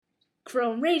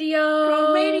Chrome Radio.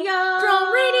 Chrome Radio.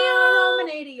 Chrome Radio.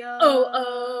 Roman-adio.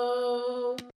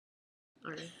 Oh.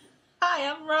 Alright.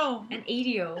 Hi, I'm Rome. And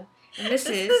Adio. And this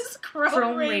is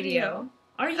Chrome Radio.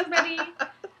 Are you ready?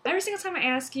 Every single time I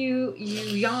ask you, you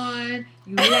yawn,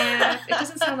 you laugh. It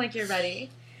doesn't sound like you're ready.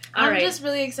 I'm just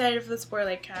really excited for the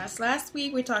spoiler cast. Last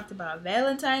week we talked about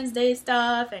Valentine's Day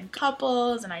stuff and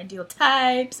couples and ideal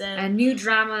types and new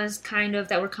dramas kind of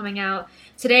that were coming out.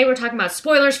 Today we're talking about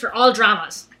spoilers for all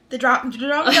dramas. The drama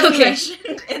that we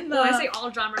mentioned in the... When I say all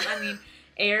dramas, I mean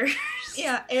Airs.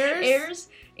 Yeah, Airs. Airs.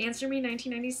 Answer Me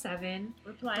 1997.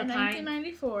 Reply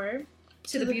 1994.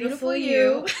 To the Beautiful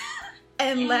You.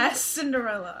 And Last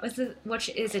Cinderella. Which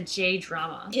is a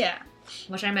J-drama. Yeah.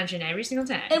 Which I mention every single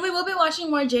time. And we will be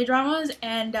watching more J-dramas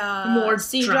and more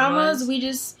C-dramas.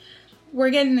 We're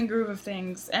getting in the groove of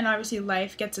things. And obviously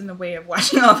life gets in the way of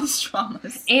watching all these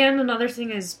dramas. And another thing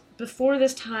is, before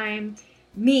this time,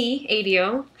 me,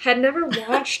 Adio, had never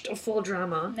watched a full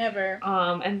drama. Never.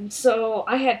 And so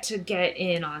I had to get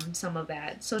in on some of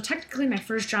that. So technically my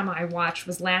first drama I watched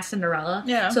was Last Cinderella.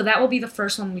 Yeah. So that will be the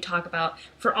first one we talk about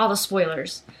for all the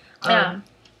spoilers. Yeah.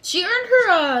 She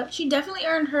definitely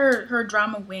earned her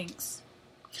drama wings.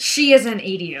 She is an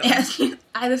Adio. Yes.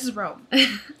 This is Rome.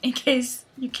 In case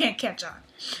you can't catch on.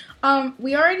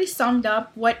 We already summed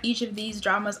up what each of these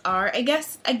dramas are. I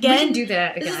guess, again... We can do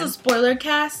that again. This is a spoiler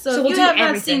cast, so if we'll you have not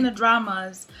everything. seen the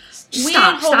dramas,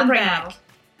 stop right back. now.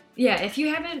 Yeah, if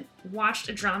you haven't watched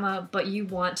a drama, but you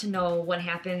want to know what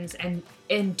happens and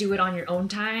do it on your own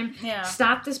time,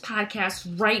 stop this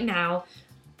podcast right now.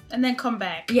 And then come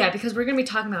back. Yeah, because we're going to be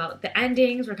talking about the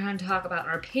endings. We're going to talk about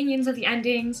our opinions of the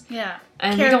endings. Yeah.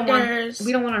 And characters.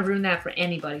 we don't want to ruin that for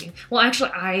anybody. Well,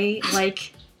 actually, I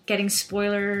like getting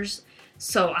spoilers,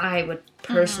 so I would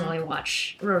personally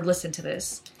watch or listen to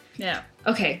this. Yeah.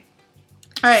 Okay.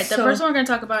 All right, the first one we're going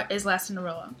to talk about is Last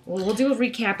Cinderella. Well, we'll do a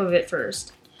recap of it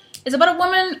first. It's about a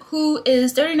woman who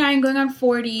is 39 going on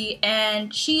 40,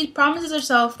 and she promises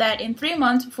herself that in 3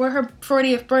 months before her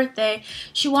 40th birthday,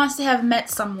 she wants to have met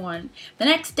someone. The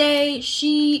next day,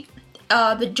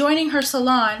 joining her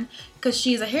salon, because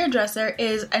she's a hairdresser,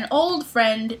 is an old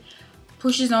friend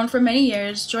who she's known for many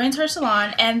years, joins her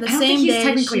salon, and the same day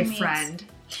technically a friend.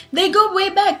 They go way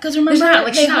back, because remember,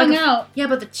 they hung out. Yeah,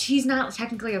 but she's not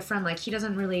technically a friend. Like, they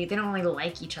don't really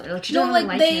like each other. Like, she don't really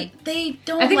like him. They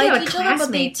don't like each other,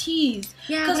 but they tease.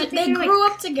 Yeah, because they grew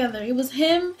up together. It was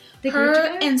him,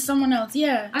 her, and someone else.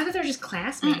 Yeah. I thought they were just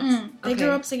classmates. They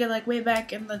grew up together, like, way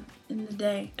back in the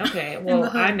day. Okay,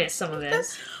 well, I missed some of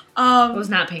this. I was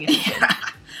not paying attention.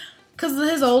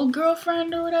 Because his old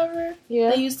girlfriend or whatever,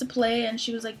 they used to play, and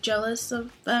she was, like, jealous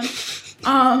of them.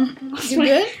 You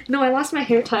good? No, I lost my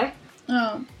hair tie.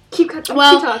 Oh. Keep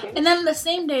talking. And then the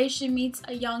same day, she meets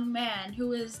a young man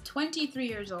who is 23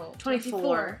 years old.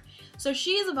 24. So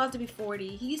she is about to be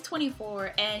 40. He's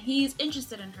 24, and he's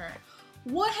interested in her.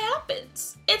 What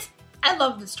happens? I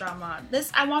love this drama.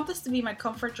 I want this to be my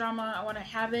comfort drama. I want to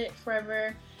have it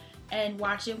forever and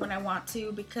watch it when I want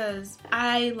to, because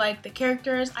I like the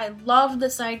characters. I love the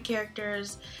side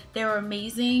characters. They were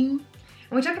amazing.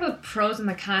 And we talked about the pros and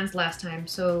the cons last time.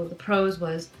 So the pros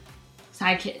was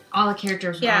all the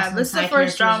characters were awesome. Yeah, this is the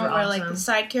first drama where like the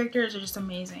side characters are just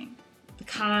amazing. The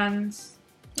cons.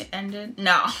 It ended?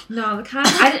 No, the cons.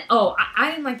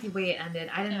 I didn't like the way it ended.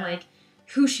 I didn't like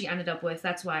who she ended up with.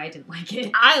 That's why I didn't like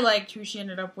it. I liked who she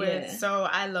ended up with, so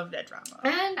I love that drama.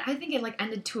 And I think it like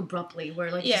ended too abruptly,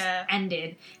 where like just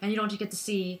ended, and you don't get to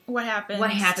see what happens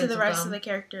to the rest of the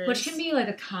characters, which can be like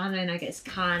a common, I guess,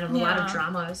 con of a lot of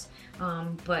dramas.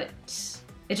 But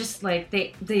it's just like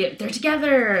they're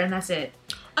together, and that's it.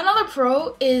 Another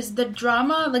pro is the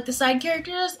drama, like the side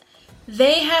characters.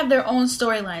 They have their own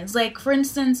storylines. Like, for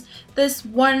instance,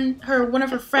 one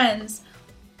of her friends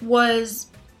was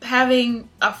having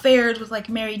affairs with like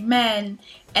married men,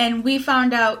 and we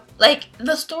found out like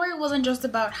the story wasn't just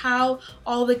about how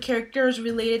all the characters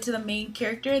related to the main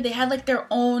character. They had like their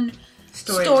own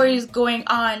stories going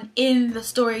on in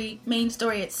the main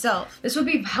story itself. This would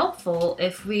be helpful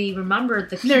if we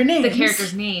remembered the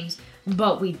characters' names,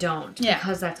 but we don't,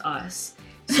 because that's us.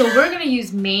 So we're gonna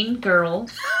use main girl,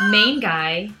 main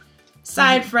guy,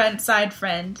 side friend,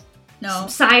 no,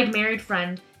 side married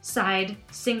friend, side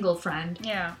single friend.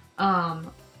 Yeah.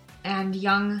 And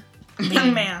young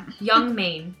man. Young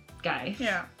main guy.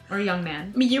 Yeah. Or young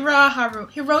man. Miura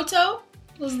Hiroto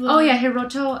was the...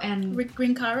 Hiroto and...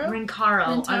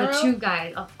 Rinkaro are the two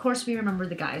guys. Of course we remember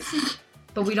the guys.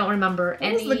 But we don't remember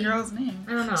any... What was the girl's name?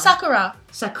 I don't know. Sakura.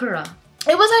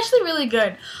 It was actually really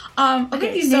good. I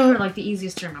think these names are like the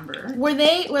easiest to remember. Were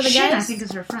the guys... I think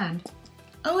is her friend.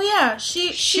 Oh yeah,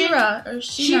 Shira or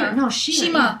Shima. No,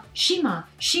 Shima. Shima.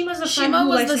 Shima's the friend who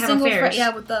likes to have affairs.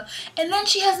 And then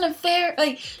she has an affair.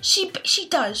 Like she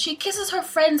does. She kisses her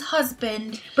friend's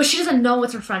husband. But she doesn't know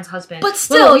it's her friend's husband. But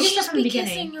still, she's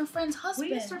kissing her friend's husband.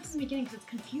 We need to start from the beginning because it's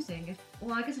confusing.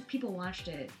 I guess if people watched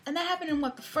it. And that happened in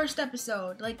the first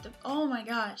episode? Oh my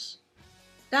gosh,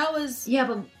 that was. Yeah,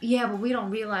 but we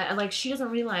don't realize. Like she doesn't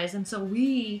realize, and so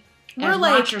we're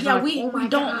like, we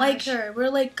don't like her. We're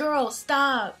like, girl,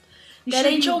 stop. That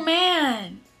ain't your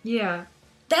man. Yeah.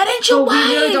 That ain't your wife.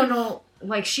 We really don't know.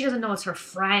 Like, she doesn't know it's her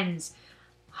friend's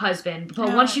husband.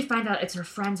 But once she finds out it's her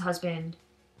friend's husband,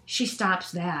 she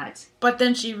stops that. But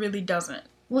then she really doesn't.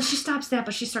 Well, she stops that,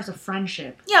 but she starts a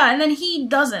friendship. Yeah, and then he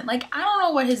doesn't. Like, I don't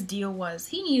know what his deal was.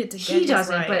 He needed to get He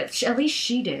doesn't, but at least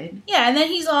she did. Yeah, and then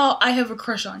he's all, I have a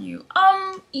crush on you.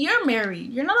 You're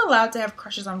married. You're not allowed to have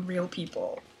crushes on real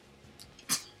people.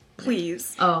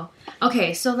 Please. Oh.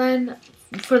 Okay, so then,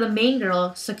 for the main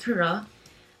girl, Sakura,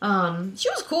 she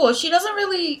was cool. She doesn't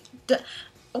really...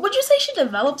 Would you say she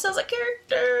develops as a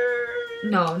character?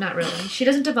 No, not really. She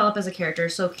doesn't develop as a character,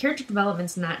 so character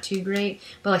development's not too great,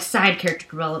 but, like, side character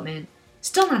development,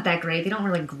 still not that great. They don't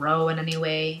really grow in any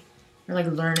way, or, like,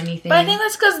 learn anything. But I think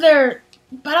that's because they're...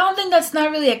 But I don't think that's not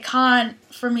really a con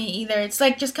for me either. It's,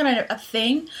 like, just kind of a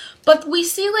thing. But we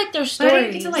see, like, their stories. But I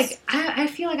didn't get to, like... I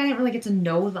feel like I didn't really get to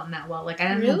know them that well. Like, I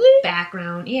didn't know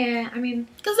background. Yeah, I mean...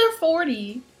 Because they're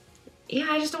 40. Yeah,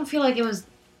 I just don't feel like it was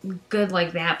good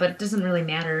like that, but it doesn't really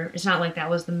matter. It's not like that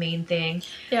was the main thing.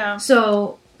 Yeah.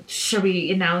 So, should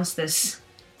we announce this?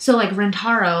 So, like,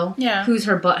 Rentaro, who's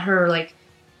her, like,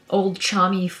 old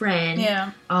chummy friend...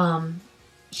 Yeah.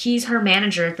 He's her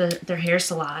manager at their hair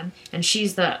salon, and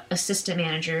she's the assistant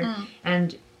manager.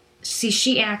 And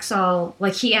he acts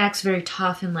very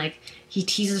tough, and like he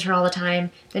teases her all the time.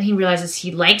 Then he realizes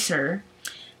he likes her,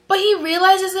 but he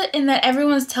realizes it in that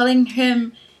everyone's telling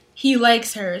him he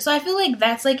likes her. So I feel like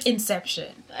that's like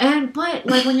Inception. But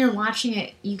like when you're watching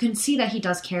it, you can see that he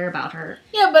does care about her.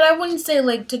 Yeah, but I wouldn't say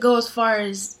like to go as far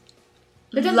as.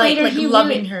 But then later he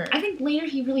loving her. I think later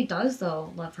he really does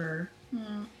though love her.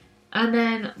 And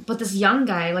then, but this young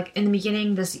guy, like, in the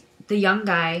beginning, the young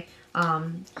guy,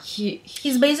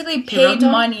 he's basically paid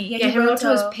money. Yeah,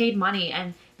 Hiroto is paid money,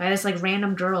 and by this, like,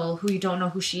 random girl who you don't know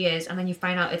who she is, and then you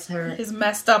find out it's his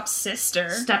messed up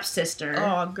sister. Stepsister.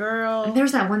 Oh, girl. And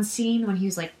there's that one scene when he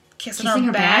was, like, kissing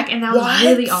her back, and that was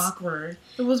really awkward.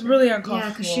 It was really uncomfortable. Yeah,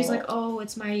 because she's like, oh,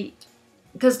 it's my...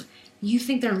 Because... You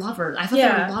think they're lovers. I thought they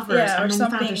were lovers. Yeah, and then you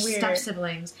find out they're weird.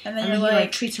 step-siblings. And then he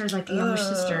like treats her as like the younger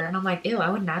sister. And I'm like, ew,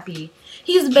 I would not be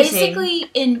He's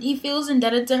basically he feels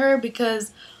indebted to her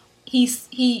because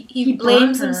he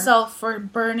blames himself for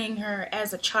burning her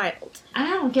as a child. I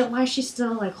don't get why she's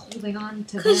still like holding on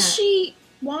to that. Because she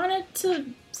wanted to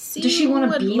see who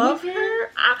would love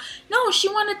her. No, she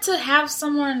wanted to have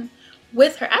someone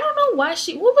with her. I don't know why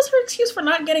what was her excuse for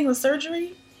not getting the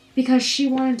surgery? Because she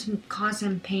wanted to cause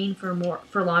him pain for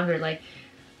longer, like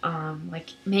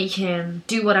make him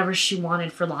do whatever she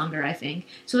wanted for longer, I think.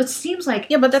 So it seems like...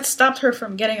 Yeah, but that stopped her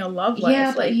from getting a love life.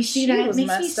 Yeah, but you see, that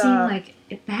makes me seem like...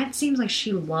 That seems like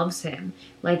she loves him,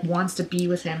 like, wants to be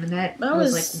with him, and that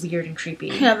was like, weird and creepy.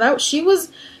 Yeah, she was...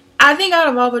 I think out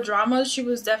of all the dramas, she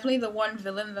was definitely the one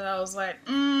villain that I was like,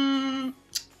 I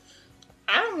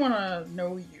don't want to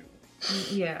know you.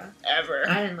 Yeah. Ever.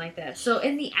 I didn't like that. So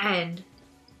in the end...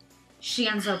 She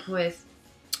ends up with...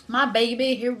 My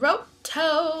baby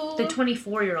Hiroto. The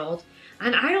 24-year-old.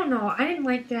 And I don't know. I didn't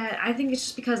like that. I think it's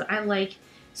just because I like...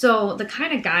 So, the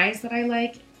kind of guys that I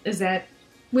like is that...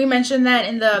 We mentioned that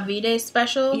in the V-Day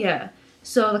special. Yeah.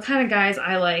 So, the kind of guys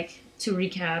I like, to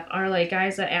recap, are like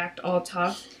guys that act all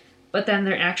tough, but then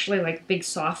they're actually like big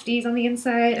softies on the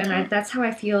inside. And that's how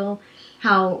I feel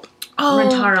how...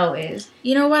 Rentaro is.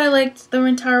 You know what I liked the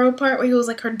Rentaro part where he was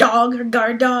like her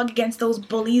guard dog against those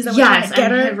bullies that were trying to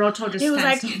get her. Hiroto just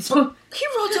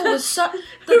Hiroto was such...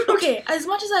 Okay, as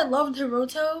much as I loved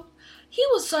Hiroto, he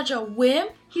was such a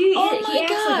wimp. He acts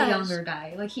like a younger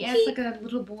guy. Like, he acts like a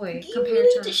little boy compared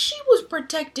to... She was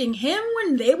protecting him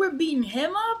when they were beating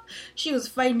him up. She was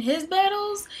fighting his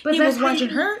battles. But he was watching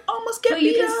her almost get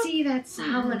beat up. So you can see that's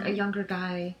how, like, a younger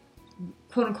guy...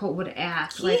 quote unquote would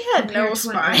act he had no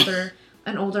spine.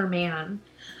 An older man.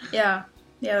 Yeah,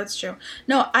 that's true.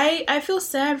 No, I feel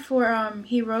sad for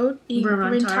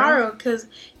Rentaro because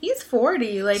he's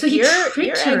 40. Like, so your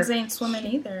eggs ain't swimming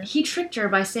either. He tricked her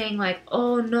by saying like,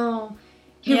 "Oh no,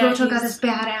 Hiroto got this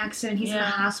bad accident. He's in the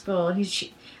hospital." And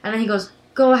then he goes,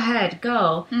 "Go ahead,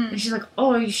 go." And she's like,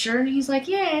 "Oh, are you sure?" And he's like,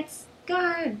 "Yeah, it's go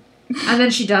ahead." And then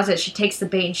she does it. She takes the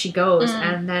bait and she goes.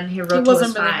 And then Hiroto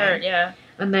was fine. Really hurt. Yeah.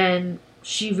 And then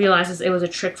she realizes it was a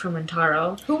trick from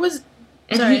Rintaro. Who was...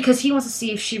 And because he wants to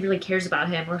see if she really cares about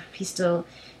him or if she's still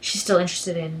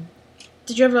interested in...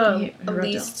 Did you have a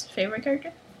least favorite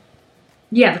character?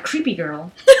 Yeah, the creepy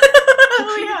girl. The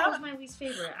creepy girl was my least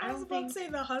favorite. I was about to say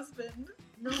the husband.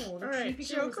 No, the creepy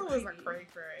girl was cray.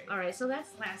 Alright, so that's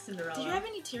last Cinderella. Did you have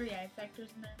any teary-eyed factors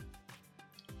in there?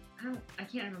 I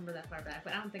can't remember that far back,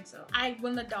 but I don't think so.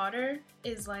 When the daughter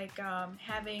is like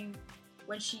having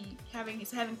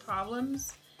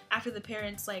problems after the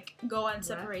parents like go on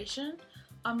separation,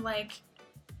 I'm like,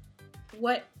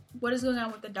 what is going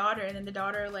on with the daughter? And then the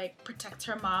daughter like protects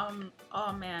her mom.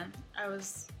 Oh man, I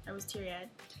was teary-eyed.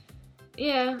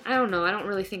 Yeah, I don't know. I don't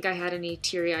really think I had any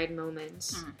teary-eyed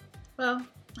moments. Well,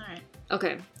 all right.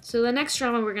 Okay, so the next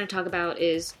drama we're going to talk about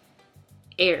is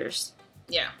Heirs.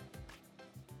 Yeah.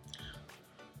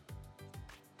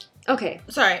 Okay.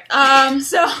 Sorry.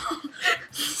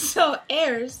 So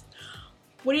Heirs.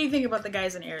 What do you think about the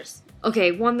guys in Heirs?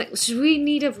 Okay, should we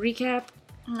need a recap?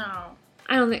 No.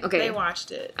 I don't think... Okay. They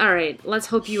watched it. Alright, let's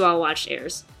hope you all watched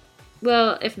Heirs.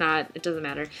 Well, if not, it doesn't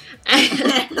matter.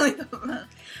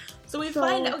 So we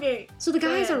find... Okay. So the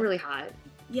guys are really hot.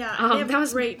 Yeah, they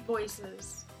have great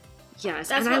voices. Yes.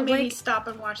 That's what made me stop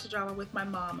and watch the drama with my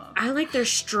mama. I like their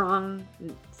strong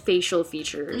facial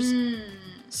features.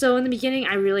 So in the beginning,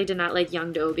 I really did not like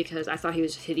Youngdo because I thought he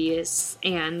was hideous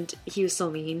and he was so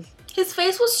mean. His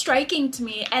face was striking to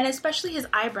me, and especially his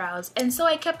eyebrows. And so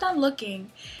I kept on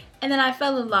looking, and then I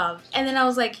fell in love. And then I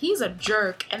was like, he's a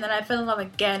jerk. And then I fell in love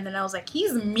again, and I was like,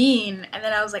 he's mean. And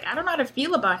then I was like, I don't know how to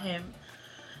feel about him.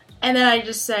 And then I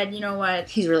just said, you know what?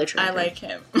 He's really attractive. I like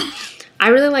him. I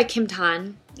really like Kim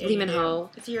Tan, Lee Min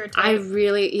Ho. Is he your type?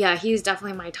 He's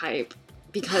definitely my type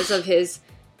because of his.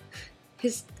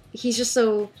 He's just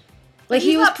so, like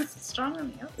he's not strong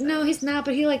on the outside. No, he's not.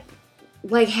 But he like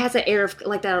has an air of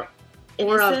like that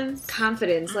aura of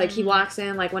confidence. Like he walks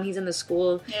in like when he's in the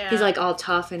school, he's like all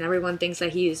tough, and everyone thinks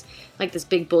that he's like this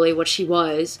big bully, which he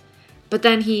was. But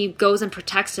then he goes and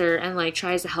protects her and like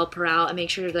tries to help her out and make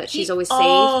sure that she's always safe.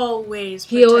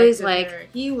 He always like her.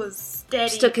 He was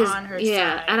steady on her side.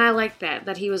 Yeah, and I like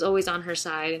that he was always on her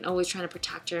side and always trying to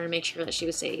protect her and make sure that she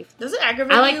was safe. Does it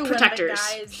aggravate you when the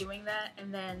guy is doing that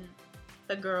and then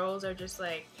the girls are just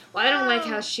like... Well, I don't like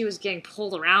how she was getting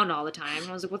pulled around all the time.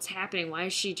 I was like, what's happening? Why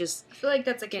is she just... I feel like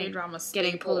that's a K-drama staple.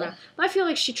 Getting pulled around. But I feel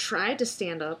like she tried to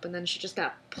stand up and then she just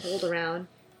got pulled around.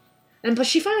 But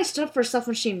she finally stood up for herself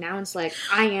when she announced, like,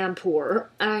 I am poor.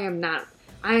 I am not.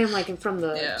 I am, like, from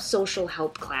the social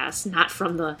help class, not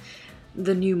from the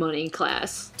new money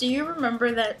class. Do you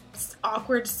remember that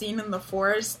awkward scene in the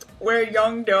forest where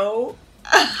Youngdo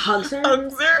hugs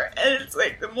her? And it's,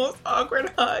 like, the most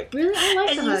awkward hug. Really? I like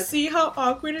the hug. And you see how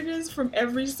awkward it is from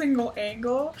every single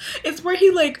angle? It's where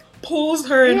he, like, pulls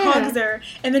her and hugs her,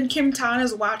 and then Kim Tan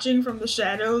is watching from the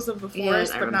shadows of the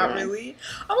forest, but not really.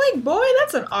 I'm like, boy,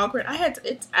 that's an awkward. I was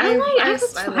fine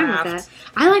with that.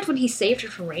 I liked when he saved her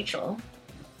from Rachel.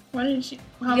 When did she?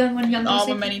 All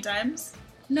the many times?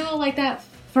 No, like that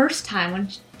first time when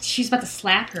she's about to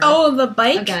slap her. Oh, the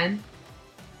bike again.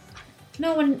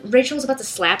 No, when Rachel was about to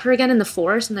slap her again in the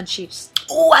forest, and then she just.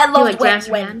 Oh, I love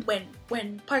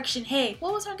when Park Shin-hye.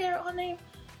 What was her name?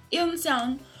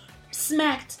 Eun-seong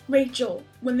smacked Rachel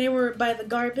when they were by the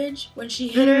garbage, when she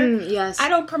hit her. Yes. I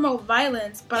don't promote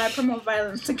violence, but I promote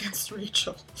violence against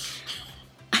Rachel.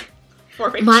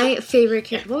 My favorite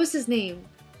character. What was his name?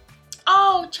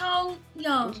 Oh, Chang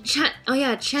Young. Chen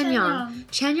Young.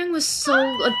 Chen Young was so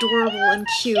adorable and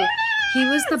cute. He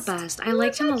was the best. I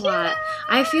liked him a lot.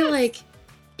 I feel like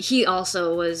he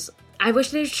also was... I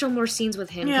wish they'd show more scenes with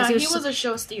him. Yeah, he was a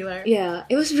show stealer. Yeah,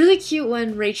 it was really cute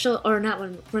when Rachel, or not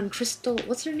when Crystal,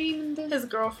 what's her name? His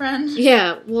girlfriend?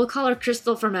 Yeah, we'll call her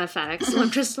Crystal from FX.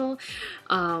 When Crystal,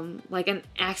 like an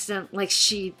accident, like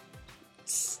she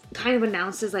kind of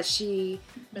announces that she,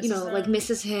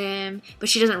 misses him, but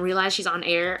she doesn't realize she's on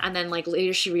air, and then, like,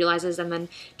 later she realizes, and then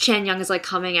Chan Young is, like,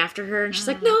 coming after her, and she's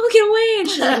like, no, get away, and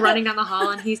she's, like, running down the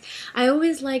hall, and I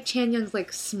always like Chan Young's,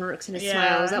 like, smirks and his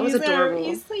smiles. That was adorable.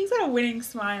 He's got a winning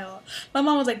smile. My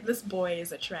mom was like, this boy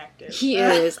is attractive. He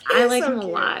is. I like him a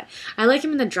lot. I like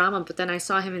him in the drama, but then I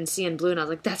saw him in CN Blue, and I was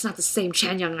like, that's not the same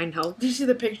Chan Young I know. Did you see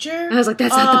the picture? I was like,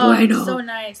 that's not the boy I know. So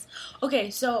nice. Okay,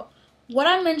 so... what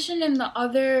I mentioned in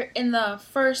the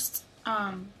first,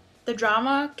 the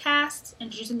drama cast,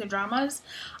 introducing the dramas,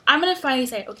 I'm gonna finally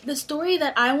say, okay, the story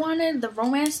that I wanted, the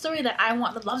romance story that I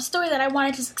want, the love story that I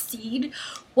wanted to succeed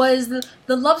was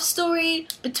the love story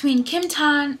between Kim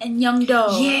Tan and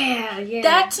Youngdo. Yeah.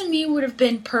 That to me would have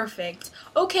been perfect.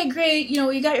 Okay, great,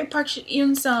 you got your Park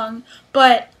Eun-sung,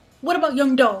 but what about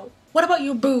Youngdo? What about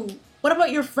your boo? What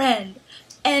about your friend?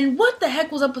 And what the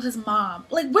heck was up with his mom?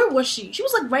 Like, where was she? She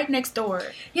was, like, right next door.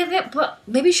 Yeah, but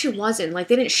maybe she wasn't. Like,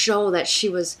 they didn't show that she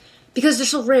was... Because they're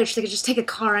so rich, they could just take a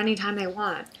car anytime they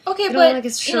want. Okay, they but, like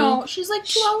she's, like,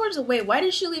 2 hours away. Why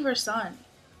did she leave her son?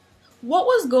 What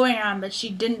was going on that she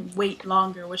didn't wait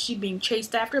longer? Was she being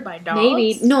chased after by dogs?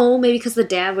 Maybe because the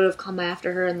dad would have come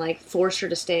after her and, like, forced her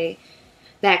to stay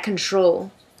that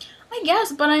control. I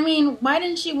guess, but I mean, why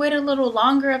didn't she wait a little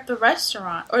longer at the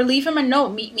restaurant? Or leave him a note,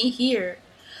 meet me here.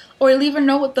 Or leave a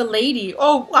note with the lady.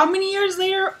 Oh, how many years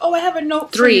later? Oh, I have a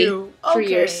note for you. 3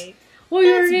 years. Well,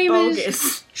 your name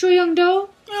is Choi Young-do?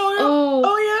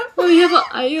 Oh, yeah. Oh,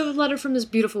 you have a letter from this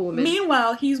beautiful woman.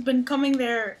 Meanwhile, he's been coming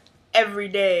there every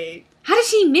day. How did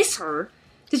he miss her?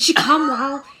 Did she come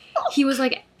while he was,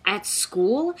 like, at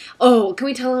school? Oh, can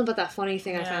we tell him about that funny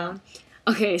thing I found?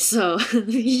 Okay, so...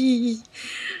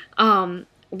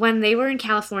 when they were in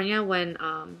California, when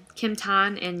Kim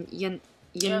Tan and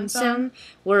Yun Sung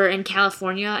were in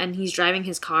California and he's driving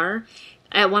his car,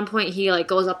 at one point he, like,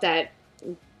 goes up that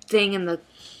thing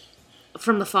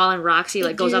from the fallen rocks. He,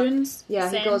 like, goes dunes, up... Yeah,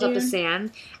 he goes up the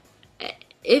sand.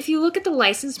 If you look at the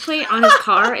license plate on his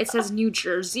car, it says New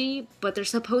Jersey, but they're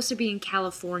supposed to be in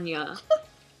California.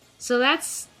 So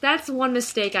that's one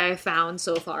mistake I have found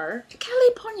so far.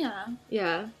 California.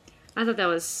 Yeah. I thought that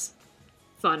was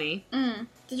funny.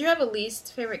 Did you have a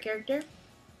least favorite character?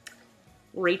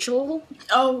 Rachel?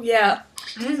 Oh, yeah.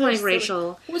 I didn't like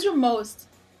Rachel. Who was your most?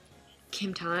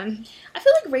 Kim Tan. I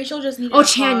feel like Rachel just needed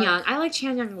Chan Young. I like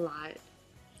Chan Young a lot.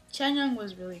 Chan Young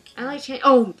was really cute. I like Chan...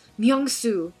 Oh,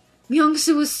 Myung-soo.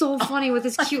 Myung-soo was so funny with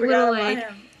his cute little, like...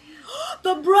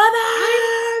 The brother!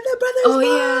 The brother's Oh,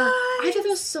 yeah. I thought it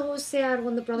was so sad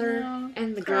when the brother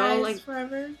and the girl, like...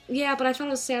 forever. Yeah, but I thought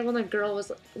it was sad when the girl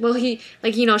was... Well, he...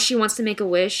 Like, you know, she wants to make a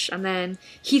wish, and then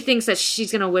he thinks that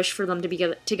she's gonna wish for them to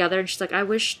be together, and she's like, I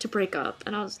wish to break up.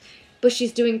 And I was... But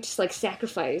she's doing just, like,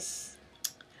 sacrifice.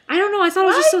 I don't know, I thought it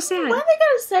was just so sad. Why they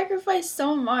gotta sacrifice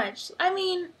so much? I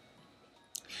mean...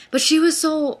 But she was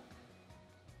so...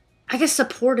 I guess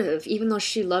supportive, even though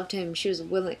she loved him, she was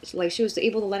willing, like, she was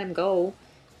able to let him go.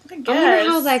 I guess. I wonder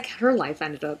how, like, her life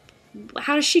ended up.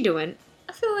 How is she doing?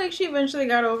 I feel like she eventually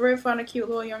got over it, found a cute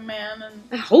little young man, and...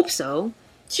 I hope so.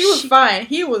 She was fine.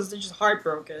 He was just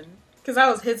heartbroken. Because that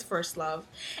was his first love.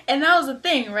 And that was the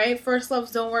thing, right? First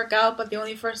loves don't work out, but the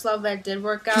only first love that did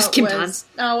work out was... Kim Tan's.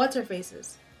 Oh, what's her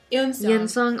face's? Yun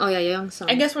Sung? Oh, yeah, Young Sung.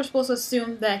 I guess we're supposed to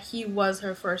assume that he was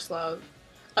her first love.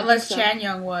 Unless Chan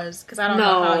Young was, because I don't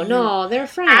know how No, they're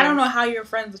friends. I don't know how you're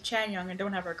friends with Chan Young and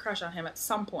don't have a crush on him at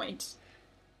some point.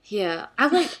 Yeah. I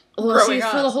like... Well, see,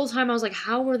 for the whole time I was like,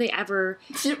 how were they ever...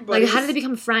 like, how did they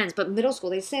become friends? But middle school,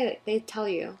 they tell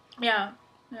you. Yeah.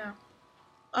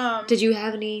 Did you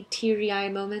have any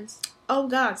teary-eyed moments? Oh,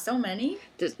 God, so many?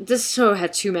 This show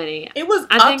had too many. It was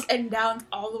ups and downs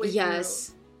all the way through.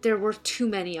 Yes. There were too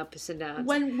many ups and downs.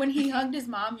 When he hugged his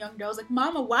mom, Young-do was like,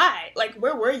 Mama, why? Like,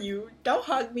 where were you? Don't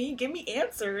hug me. Give me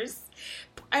answers.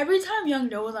 Every time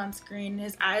Young-do was on screen,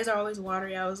 his eyes are always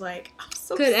watery. I was like, I'm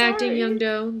so Good sorry. acting,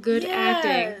 Young-do. Good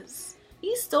acting.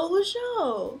 He stole the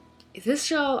show. This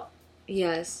show,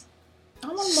 yes. I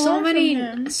want more from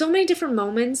him. So many different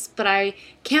moments, but I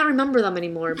can't remember them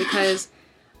anymore because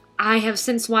I have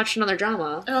since watched another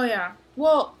drama. Oh, yeah.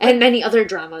 Well, and many other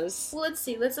dramas. Well, let's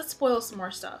see. Let's spoil some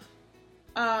more stuff.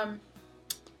 Her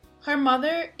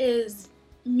mother is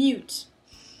mute.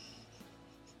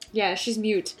 Yeah, she's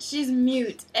mute. She's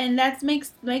mute, and that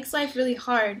makes life really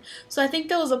hard. So I think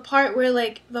there was a part where,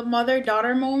 like, the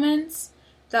mother-daughter moments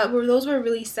those were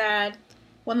really sad.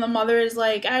 When the mother is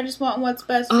like, I just want what's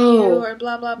best for you, or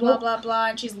blah, blah, blah, blah, blah,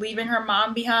 and she's leaving her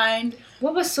mom behind.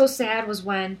 What was so sad was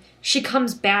when she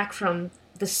comes back from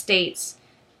the States,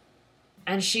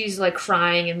 and she's, like,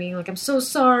 crying and being like, I'm so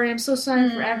sorry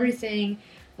for everything.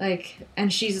 Like,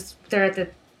 and they're at the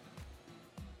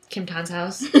Kim Tan's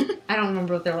house. I don't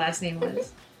remember what their last name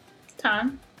was.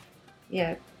 Tan?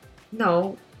 Yeah.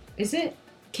 No. Is it?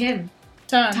 Kim.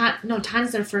 Tan. No,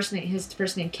 Tan's their first name. His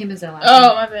first name. Kim is their last name.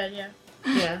 Oh, my bad, yeah.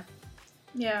 Yeah.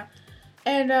 Yeah.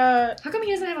 And, how come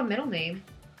he doesn't have a middle name?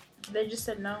 They just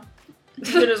said no. He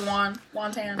did his Tan.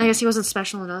 I guess he wasn't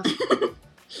special enough.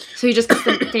 So he just gets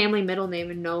the family middle name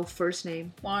and no first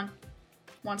name.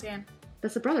 Tan.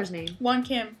 That's the brother's name.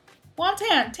 Kim.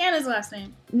 Tan. Tan is the last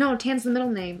name. No, Tan's the middle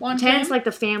name. Tan's Kim? like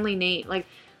the family name, like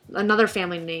another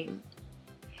family name.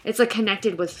 It's like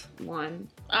connected with one.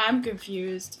 I'm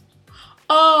confused.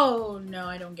 Oh, no,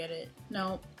 I don't get it.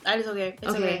 No, it's okay.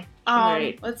 It's okay.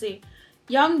 Right. Let's see.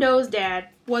 Young-do's dad,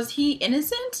 was he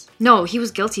innocent? No, he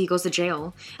was guilty. He goes to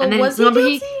jail. But and then was he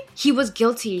guilty? He was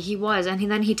guilty. He was,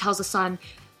 and then he tells the son,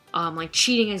 like,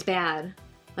 cheating is bad.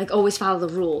 Like, always follow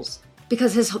the rules.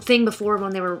 Because his thing before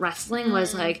when they were wrestling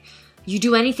was like, you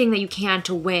do anything that you can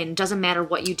to win. Doesn't matter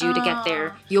what you do to get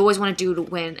there. You always want to do to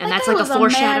win, and that's like a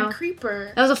foreshadow. Mad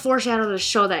creeper. That was a foreshadow to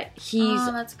show that he's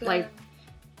like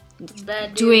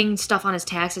doing stuff on his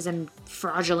taxes and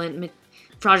fraudulent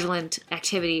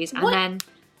activities, and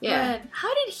then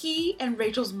how did he and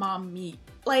Rachel's mom meet?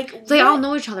 Like they all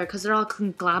know each other because they're all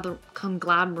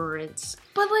conglomerates.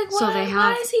 But like,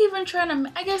 why is he even trying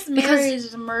to? I guess marriage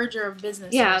is a merger of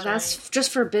business. Yeah, that's just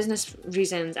for business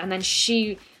reasons, and then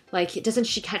she. Like, doesn't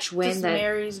she catch wind just that...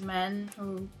 marries men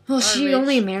who she rich.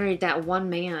 only married that one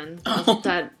man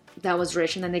that was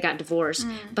rich, and then they got divorced.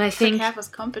 But I think... Took half his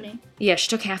company. Yeah, she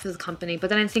took half of the company. But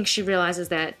then I think she realizes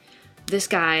that this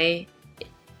guy...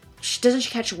 Doesn't she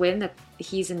catch wind that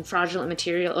he's in fraudulent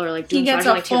material or, like, doing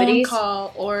fraudulent activities? He gets a phone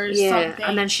call or something.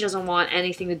 And then she doesn't want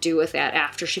anything to do with that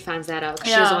after she finds that out.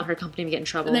 She doesn't want her company to get in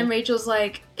trouble. And then Rachel's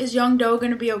like, is Young Doe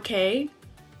going to be okay?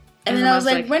 And then I was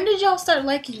like, when did y'all start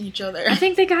liking each other? I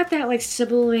think they got that, like,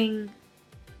 sibling,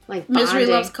 like, bonding. Misery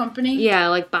Loves Company? Yeah,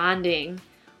 like, bonding.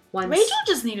 Rachel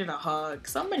just needed a hug.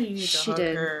 Somebody needed to hug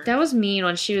her. That was mean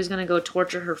when she was going to go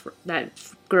torture that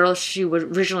girl she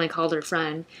originally called her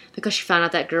friend because she found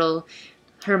out that girl,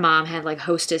 her mom had, like,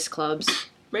 hostess clubs.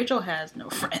 Rachel has no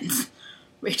friends.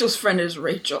 Rachel's friend is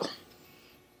Rachel.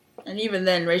 And even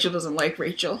then, Rachel doesn't like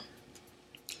Rachel.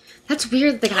 That's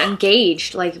weird they got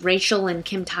engaged. Like, Rachel and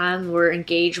Kim Tan were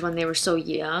engaged when they were so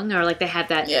young. Or, like, they had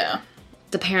that... Yeah.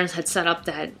 The parents had set up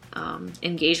that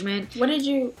engagement. What did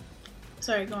you...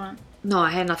 Sorry, go on. No,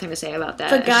 I had nothing to say about that.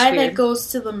 The guy that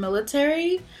goes to the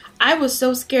military, I was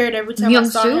so scared every time I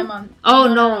saw him on...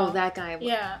 Oh, no, that guy.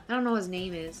 Yeah. I don't know what his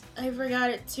name is. I forgot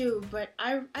it, too. But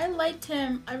I liked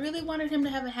him. I really wanted him to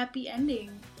have a happy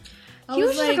ending. He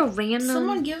was just like a random...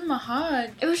 Someone give him a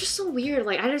hug. It was just so weird.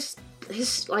 Like, his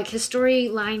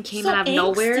storyline came out of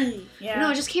nowhere. Yeah.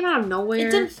 No, it just came out of nowhere.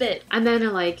 It didn't fit. And then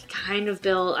it, like, kind of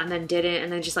built and then didn't,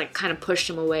 and then just, like, kind of pushed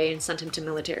him away and sent him to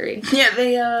military.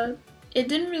 Yeah, it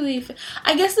didn't really fit.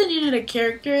 I guess they needed a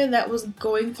character that was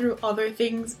going through other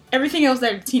things, everything else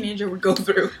that a teenager would go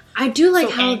through. I do like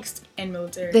how angst and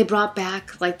military. They brought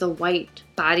back, like, the white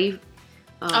body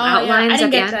outlines I didn't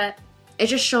again. Get that.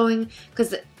 It's just showing,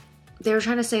 because they were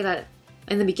trying to say that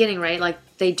in the beginning, right? Like,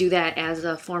 they do that as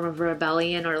a form of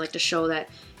rebellion, or like to show that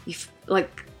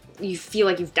you feel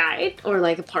like you've died, or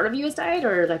like a part of you has died,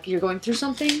 or like you're going through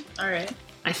something. All right.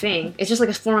 I think it's just like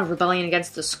a form of rebellion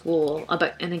against the school,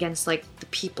 and against like the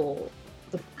people,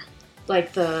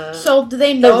 So do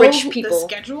they know the rich people? The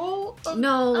schedule?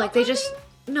 No, like they just.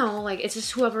 No, like, it's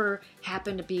just whoever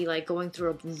happened to be, like, going through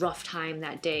a rough time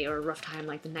that day or a rough time,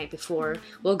 like, the night before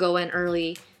will go in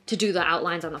early to do the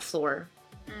outlines on the floor.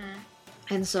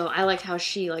 And so I liked how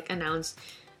she, like, announced,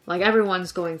 like,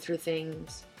 everyone's going through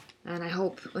things. And I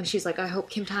hope, when she's like, I hope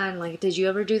Kim Tan, like, did you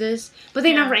ever do this? But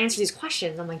they never answer these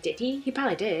questions. I'm like, did he? He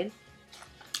probably did.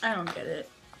 I don't get it.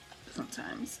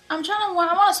 Sometimes. I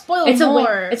want to spoil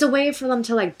more. It's a way for them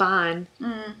to, like, bond,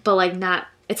 but, like, not...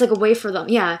 It's, like, a way for them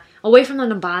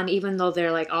to bond, even though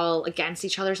they're, like, all against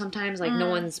each other sometimes. Like, no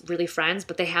one's really friends,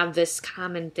 but they have this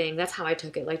common thing. That's how I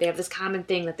took it. Like, they have this common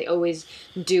thing that they always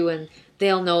do, and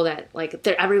they'll know that, like,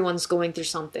 everyone's going through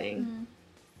something,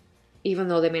 even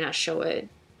though they may not show it.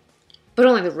 But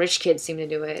only the rich kids seem to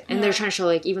do it. And they're trying to show,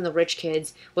 like, even the rich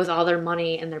kids, with all their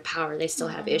money and their power, they still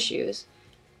have issues.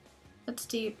 That's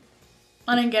deep.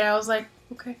 I didn't get it. I was like,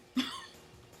 okay.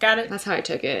 Got it. That's how I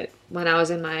took it when I was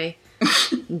in my...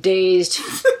 dazed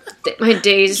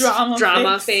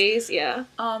drama phase. Yeah.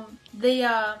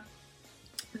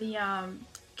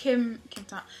 Kim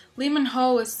Lee Min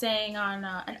Ho was saying on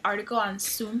an article on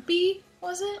Soompi,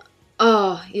 was it?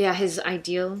 Oh yeah, his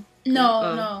ideal.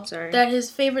 No, sorry. That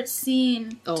his favorite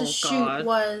scene to shoot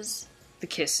was the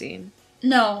kiss scene.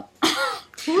 No.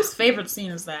 Whose favorite scene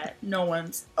is that? No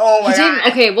one's. Oh my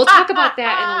god. Okay, we'll talk about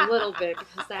that in a little bit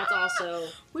because that's also...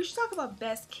 We should talk about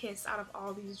best kiss out of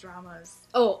all these dramas.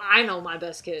 Oh, I know my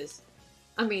best kiss.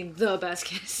 I mean, the best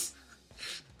kiss.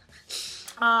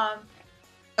 What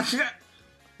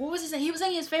was he saying? He was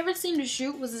saying his favorite scene to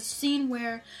shoot was a scene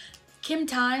where Kim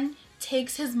Tan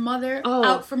takes his mother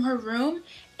out from her room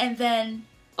and then...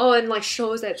 Oh, and like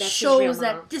shows that that's his real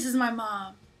mom. This is my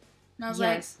mom. And I was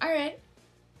like, alright.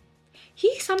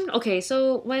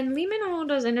 So when Lee Min Ho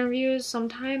does interviews,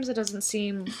 sometimes it doesn't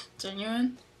seem...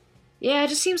 Genuine? Yeah, it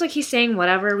just seems like he's saying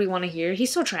whatever we want to hear.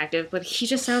 He's so attractive, but he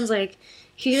just sounds like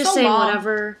he's just saying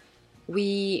whatever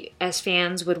we as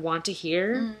fans would want to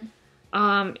hear.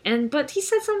 But he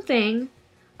said something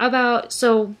about...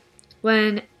 So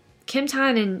when Kim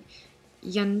Tan and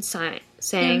Yun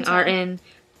Sang are in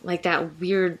like that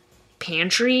weird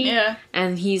pantry. Yeah.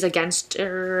 And he's against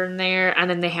her in there. And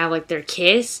then they have, like, their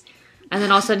kiss. And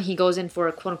then all of a sudden he goes in for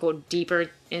a quote-unquote deeper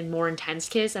and more intense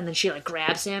kiss. And then she, like,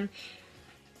 grabs him.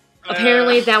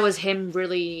 Apparently that was him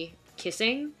really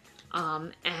kissing.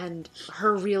 And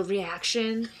her real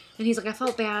reaction. And he's like, I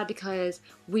felt bad because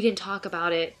we didn't talk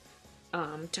about it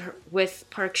with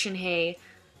Park Shin-hye.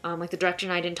 Like, the director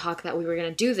and I didn't talk that we were going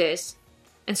to do this.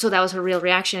 And so that was her real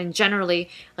reaction. And generally,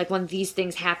 like, when these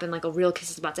things happen, like, a real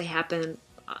kiss is about to happen,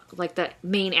 like, the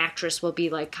main actress will be,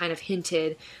 like, kind of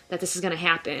hinted that this is going to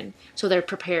happen. So they're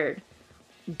prepared.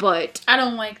 But I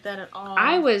don't like that at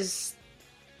all. Is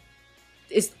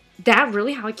that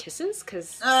really how he kisses?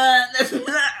 Because yeah,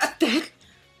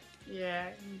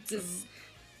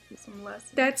 some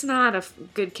lessons. That's not a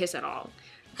good kiss at all.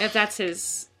 If that's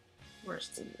his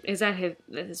worst, is that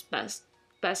his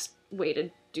best way to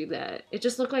do that? It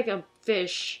just looked like a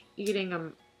fish eating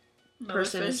a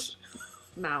person's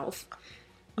mouth.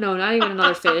 No, not even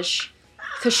another fish.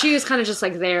 Because she was kind of just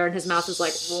like there, and his mouth was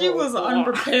like. She was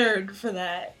unprepared for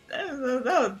that.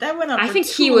 That went on. I think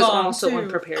he was also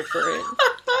unprepared for it.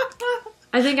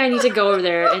 I think I need to go over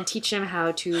there and teach him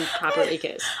how to properly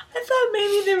kiss. I thought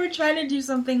maybe they were trying to do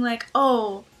something like,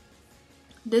 oh,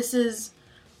 this is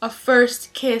a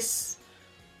first kiss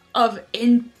of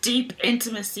deep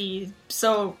intimacy,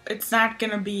 so it's not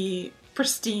gonna be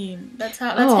pristine. That's him.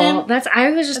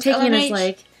 I was just taking it as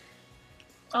like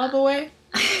all the way.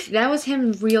 That was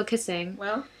him real kissing.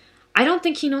 Well, I don't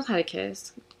think he knows how to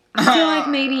kiss. I feel like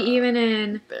maybe even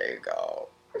in there you go.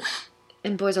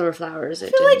 In Boys Over Flowers, I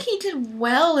feel like he did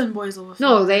well in Boys Over Flowers.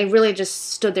 No, they really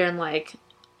just stood there and like.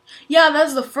 Yeah,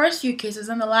 that's the first few kisses,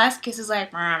 and the last kiss is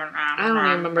like. I don't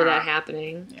even remember that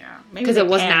happening. Yeah, because it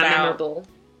was not memorable.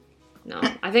 No,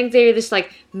 I think they just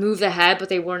like moved the head, but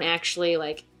they weren't actually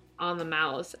like on the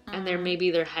mouth, and maybe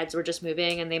their heads were just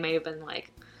moving, and they might have been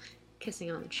like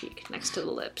kissing on the cheek next to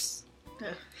the lips.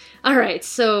 All right,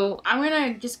 so I'm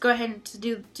gonna just go ahead and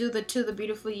do the To the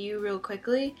Beautiful You real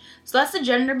quickly. So that's the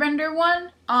gender bender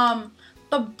one.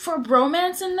 But for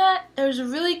bromance in that, there's a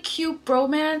really cute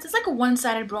bromance. It's like a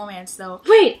one-sided bromance, though.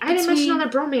 Wait, I didn't mention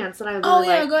another bromance that I really liked. Oh,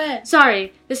 yeah, go ahead.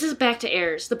 Sorry, this is back to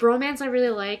Airs. The bromance I really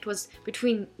liked was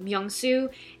between Myung-soo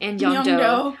and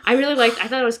Young-do. I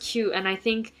thought it was cute, and I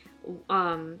think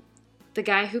the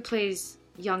guy who plays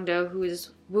Young-do, who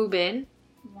is Woo-bin.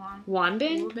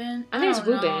 Won-bin? Woo-bin? I think it's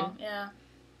Woo-bin. Yeah.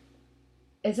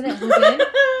 Isn't it Woo-bin?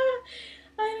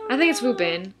 I think it's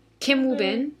Woo-bin. Kim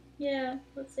Woo-bin. Yeah,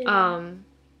 let's see.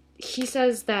 He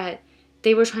says that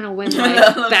they were trying to win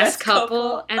like best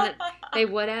couple, and they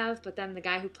would have, but then the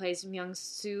guy who plays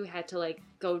Myung-soo had to like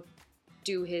go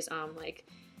do his like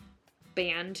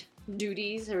band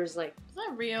duties. There was like. Is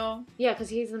that real? Yeah, because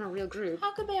he's in a real group.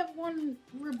 How could they have won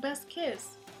best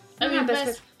kiss?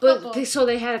 Best but so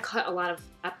they had to cut a lot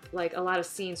of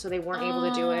scenes, so they weren't able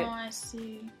to do it. Oh, I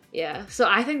see. Yeah, so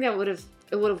I think that would have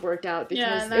worked out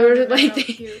because they were like,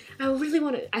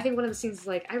 I think one of the scenes is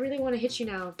like, I really want to hit you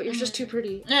now, but you're just too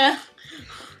pretty. Yeah.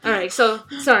 All right, so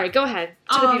sorry, go ahead.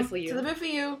 To the Beautiful You. To the Beautiful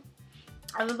You.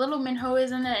 The little Minho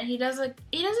is in it, and he does a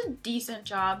decent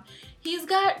job. He's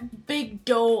got big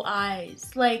doe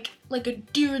eyes, like a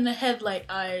deer in the headlight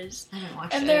eyes,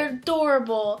 and they're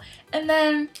adorable. And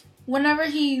then whenever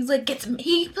he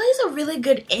plays a really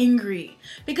good angry,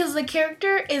 because the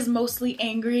character is mostly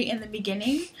angry in the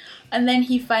beginning, and then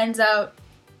he finds out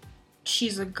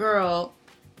she's a girl,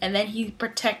 and then he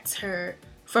protects her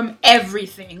from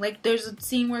everything. Like there's a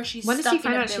scene where she's stuck in a building. When does he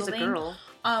find out she's a girl?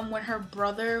 When her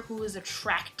brother, who is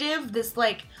attractive, this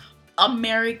like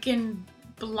American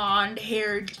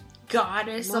blonde-haired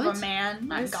goddess of a man,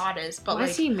 not goddess, but why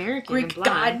is he American Greek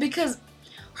god, because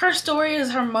her story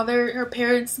is her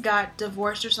parents got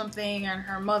divorced or something, and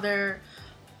her mother,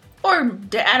 or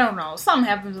I don't know, something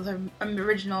happens with her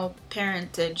original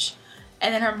parentage,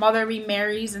 and then her mother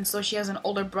remarries, and so she has an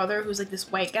older brother who's like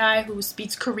this white guy who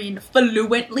speaks Korean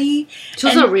fluently. So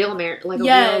he's a real real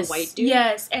white dude.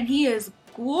 Yes, and he is.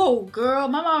 Whoa, girl!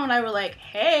 My mom and I were like,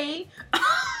 "Hey."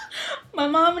 My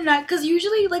mom and I, because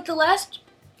usually, like, the last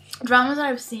dramas that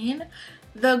I've seen,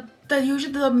 the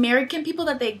American people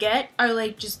that they get are,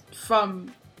 like, just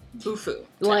from Bufu.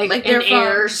 Like they're from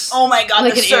Airs. Oh my god,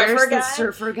 like the surfer guy. The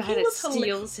surfer guy that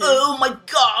steals him. Oh my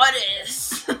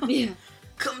goddess! Yeah.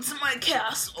 Come to my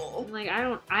castle. Like, I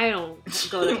don't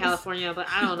go to California, but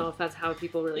I don't know if that's how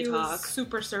people really talk. Was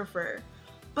super surfer.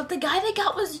 But the guy they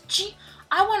got was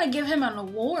I want to give him an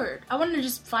award. I want to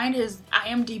just find his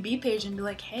IMDb page and be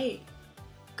like, hey,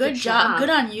 good job. Good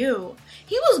on you.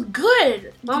 He was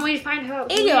good. Well, we find out.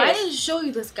 Ayo, I need to show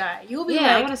you this guy. You'll be like,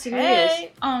 I want to see who he is.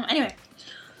 Anyway.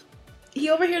 he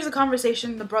overhears a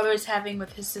conversation the brother is having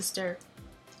with his sister.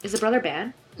 Is the brother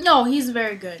bad? No, he's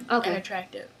very good Okay. and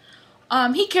attractive.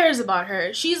 He cares about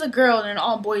her. She's a girl in an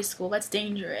all-boys school. That's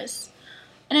dangerous.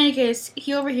 In any case,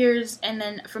 he overhears, and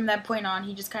then from that point on,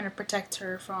 he just kind of protects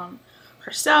her from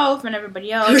herself and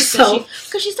everybody else. Herself?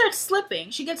 Because she starts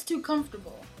slipping. She gets too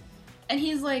comfortable. And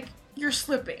he's like, you're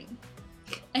slipping.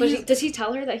 And But does he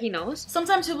tell her that he knows?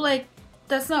 sometimes he'll be like,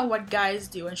 that's not what guys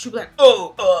do. And she'll be like,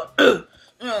 oh,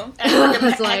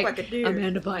 act like a dude.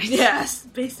 Amanda Bynes. Yes,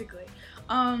 basically.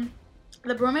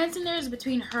 The bromance in there is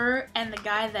between her and the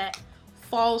guy that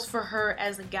falls for her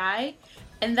as a guy.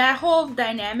 And that whole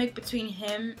dynamic between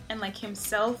him and, like,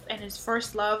 himself and his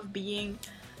first love being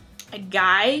a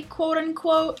guy, quote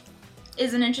unquote,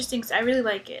 is an interesting... I really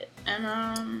like it.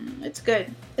 And, it's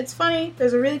good. It's funny.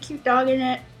 There's a really cute dog in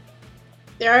it.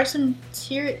 There is a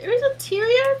teary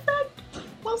effect?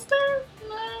 Was there?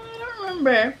 No, I don't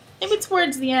remember. Maybe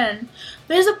towards the end.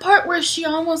 There's a part where she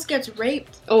almost gets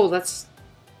raped. Oh, that's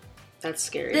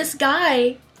scary. This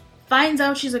guy finds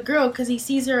out she's a girl because he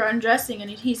sees her undressing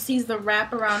and he sees the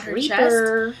wrap around her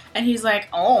chest. And he's like,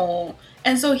 oh.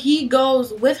 And so he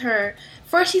goes with her.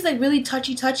 First, he's like really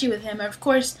touchy-touchy with him. And of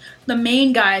course, the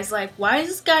main guy's like, why is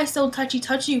this guy so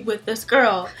touchy-touchy with this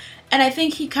girl? And I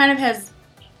think he kind of has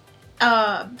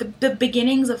the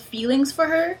beginnings of feelings for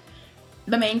her,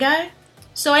 the main guy.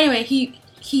 So anyway,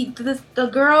 the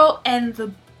girl and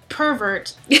the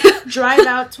pervert drive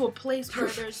out to a place where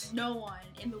there's no one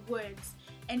in the woods.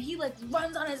 And he, like,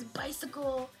 runs on his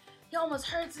bicycle. He almost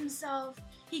hurts himself.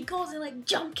 He goes and, like,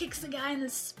 jump kicks the guy in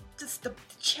the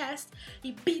chest.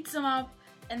 He beats him up.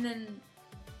 And then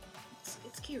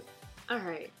it's cute.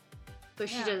 Alright. But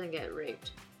she doesn't get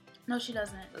raped. No, she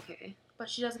doesn't. Okay. But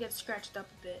she does get scratched up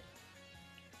a bit.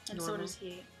 And Normal. so does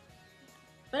he.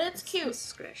 But it's cute.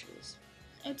 Scratches.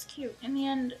 It's cute. In the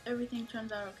end, everything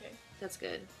turns out okay. That's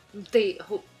good.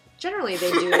 Generally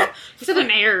they do. Except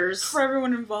in Heirs. For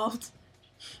everyone involved.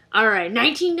 Alright,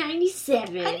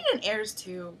 1997. I need an Heirs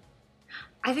too.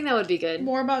 I think that would be good.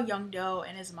 More about Young Do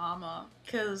and his mama.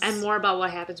 And more about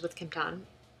what happens with Kim Tan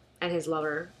and his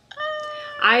lover.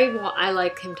 I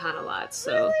like Kim Tan a lot,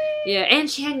 so... Really? Yeah, and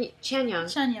Chan Young.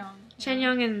 Chan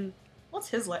Young. And... What's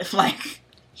his life like?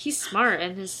 He's smart,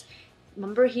 and his...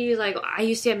 Remember, he, like, I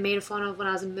used to get made fun of when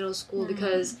I was in middle school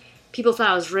because people thought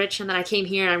I was rich, and then I came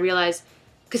here and I realized...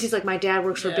 Because he's like, my dad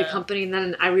works for a big company, and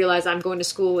then I realized I'm going to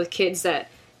school with kids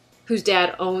whose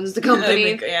dad owns the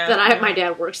company my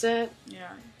dad works at.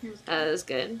 Yeah. That is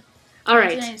good. All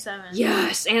right. 1997.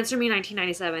 Yes, Answer Me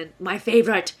 1997. My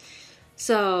favorite.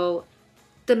 So,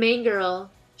 the main girl,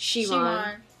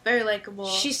 Siwon. Very likable.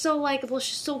 She's so likable.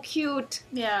 She's so cute.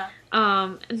 Yeah.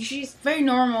 And she's very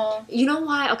normal. You know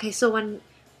why? Okay, so when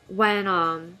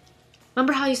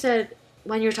remember how you said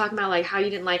when you were talking about like how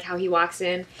you didn't like how he walks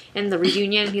in the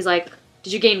reunion, he's like,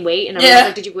 "Did you gain weight?" And everyone's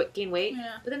like, "Did you gain weight?"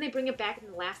 Yeah. But then they bring it back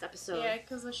in the last episode. Yeah,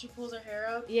 because she pulls her hair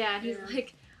up. Yeah, and he's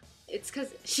like, it's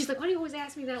because she's like, "Why do you always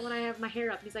ask me that when I have my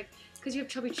hair up?" And he's like, "Because you have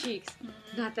chubby cheeks."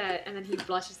 Not that. And then he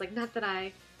blushes like, "Not that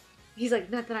I." He's like,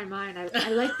 "Not that I mind. I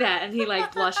like that." And he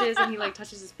like blushes and he like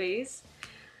touches his face.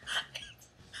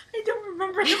 I don't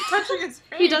remember him touching his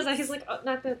face. He does that. He's like, "Oh,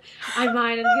 not that I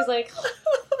mind." And he's like,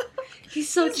 he's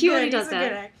so cute good. when he does He's that. a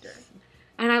good actor.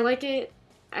 And I like it.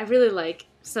 I really like.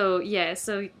 So yeah.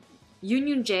 So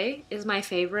Yoon Jae is my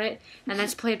favorite, and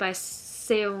that's played by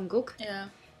Seo Guk. Yeah.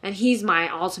 And he's my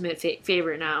ultimate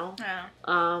favorite now.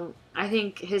 Yeah. I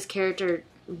think his character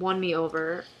won me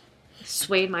over,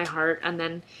 swayed my heart, and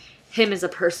then him as a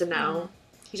person now.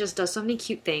 He just does so many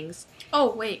cute things. Oh,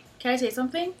 wait. Can I say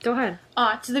something? Go ahead.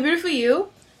 To the Beautiful You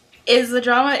is the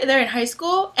drama. They're in high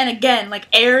school. And again, like,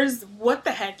 Heirs, what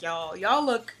the heck, y'all? Y'all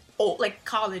look old, like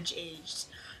college aged.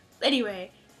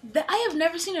 Anyway, I have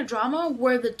never seen a drama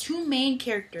where the two main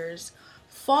characters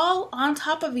fall on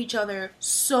top of each other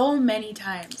so many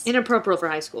times. Inappropriate for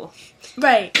high school.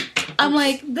 Right. I'm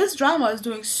like, this drama is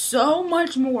doing so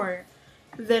much more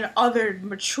than other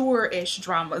mature-ish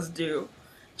dramas do.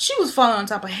 She was falling on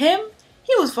top of him.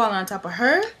 He was falling on top of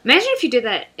her. Imagine if you did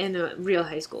that in a real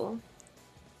high school.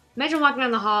 Imagine walking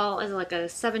down the hall as like a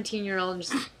 17-year-old and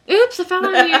just, oops, I fell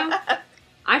on you.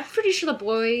 I'm pretty sure the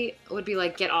boy would be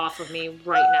like, get off of me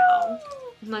right now.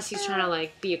 Unless he's trying to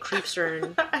like be a creepster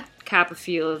and cap a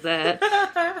feel of that.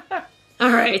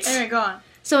 Alright. Anyway, go on.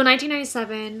 So in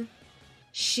 1997,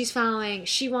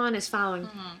 Siwon is following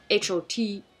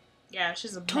H.O.T. Yeah,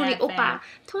 she's a Tony mad Oppa. fan.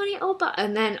 Tony Oppa.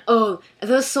 And then, that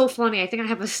was so funny. I think I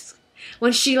have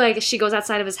when she goes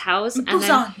outside of his house and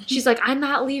then she's like, I'm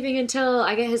not leaving until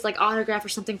I get his like autograph or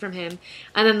something from him.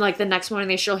 And then like the next morning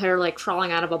they show her like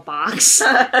crawling out of a box.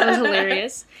 That was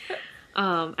hilarious.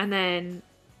 And then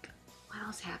what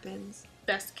else happens?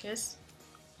 Best kiss.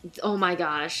 Oh my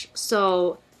gosh.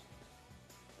 So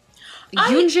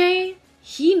Yoonjae,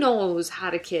 he knows how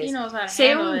to kiss. He knows how to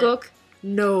handle it. Seungkook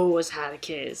knows how to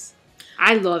kiss.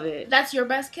 I love it. That's your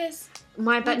best kiss?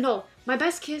 My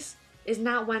best kiss is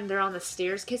not when they're on the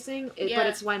stairs kissing, but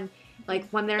it's when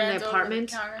they're in the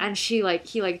apartment and he's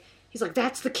like,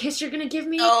 that's the kiss you're gonna give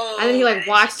me? And then he like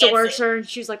walks towards her and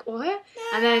she's like, what?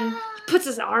 Yeah. And then he puts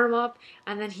his arm up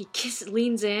and then he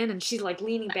leans in and she's like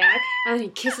leaning back and then he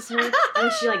kisses her and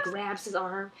then she like grabs his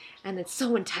arm and it's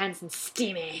so intense and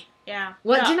steamy. Yeah.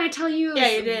 What didn't I tell you? Yeah,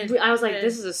 you did. I was like,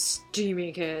 this is a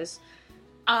steamy kiss.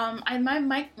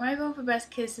 My vote for best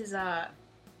kiss is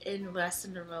in Last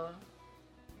Cinderella.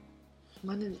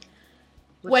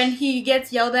 When he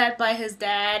gets yelled at by his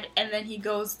dad, and then he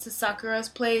goes to Sakura's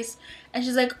place, and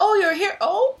she's like, "Oh, you're here!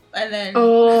 Oh!" And then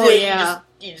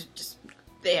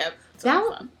they have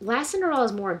fun. Last Cinderella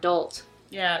is more adult.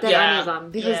 Than any of them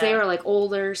because they were like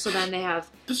older, so then they have.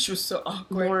 This was so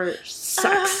awkward. More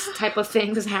sex type of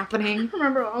things happening. I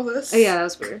remember all this. Oh, yeah, that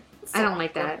was weird. So I don't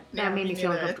like awkward. that. That made me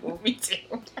feel uncomfortable. Me too.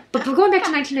 But going back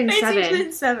to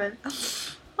 1997,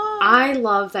 I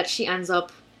love that she ends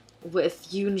up with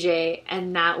Yoonjae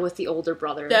and not with the older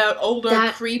brother.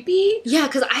 That creepy? Yeah,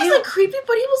 because I was like creepy,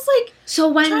 but he was like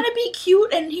trying to be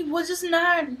cute and he was just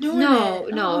not doing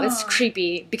it. No, it's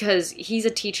creepy because he's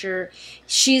a teacher.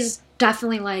 She's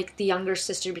definitely like the younger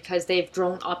sister because they've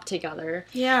grown up together.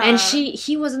 Yeah. And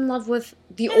he was in love with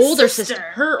his older sister.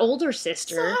 Her older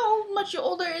sister. So how much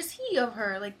older is he of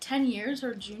her? Like 10 years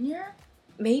or junior?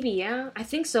 Maybe, yeah. I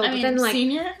think so. But then, like,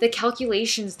 senior? The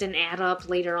calculations didn't add up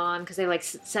later on because they, like,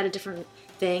 said a different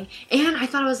thing. And I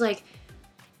thought it was, like,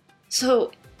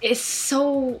 it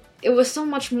was so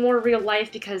much more real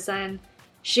life because then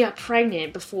she got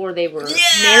pregnant before they were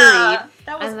married.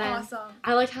 That was awesome.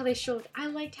 I liked how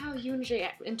Yoonjae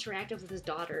interacted with his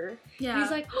daughter. Yeah. He's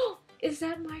like, oh, is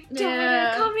that my daughter?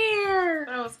 Yeah. Come here.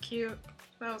 That was cute.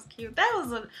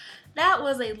 That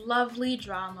was a lovely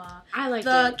drama. I liked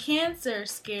the cancer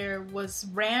scare was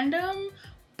random,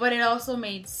 but it also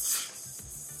made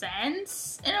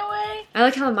sense in a way. I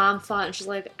like how the mom fought, and she's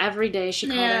like, every day she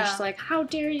called her, and she's like, how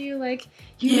dare you, like,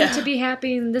 you need to be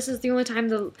happy, and this is the only time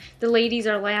the ladies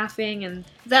are laughing, and...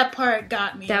 That part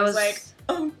got me. I was like,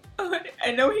 oh,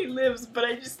 I know he lives, but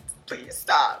please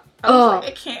stop. I was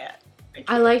like, I can't.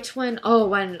 I liked when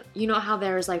you know how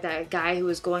there was like that guy who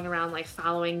was going around like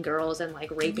following girls and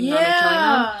like raping them and killing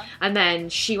them, and then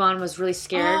Siwon was really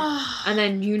scared, and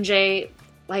then Yoonjae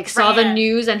like saw the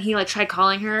news and he like tried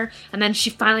calling her, and then she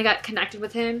finally got connected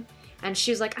with him, and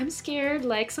she was like, I'm scared,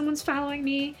 like someone's following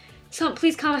me, so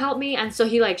please come help me, and so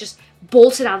he like just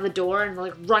bolted out of the door and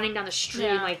like running down the street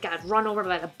and like got run over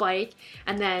by the bike,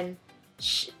 and then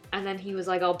he was,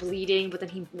 like, all bleeding, but then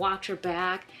he walked her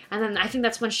back. And then I think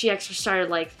that's when she actually started,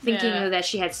 like, thinking that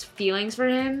she had feelings for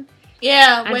him.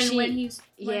 Yeah, when he's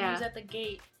at the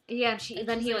gate. Yeah, and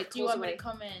then he, like, do you pulls want away. me to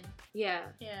come in? Yeah.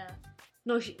 Yeah.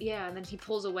 No, and then he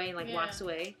pulls away and, like, walks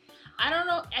away. I don't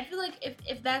know. I feel like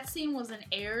if that scene was in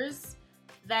Heirs,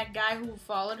 that guy who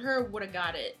followed her would have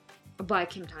got it. By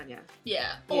Kim Tanya.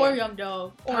 Yeah. Or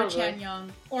Young-do. Or Chan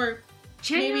Young. Or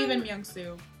maybe even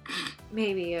Myung-soo.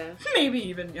 Maybe, yeah. Maybe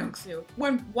even Myung-soo.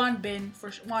 Won Bin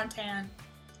Won Tan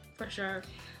for sure.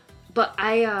 But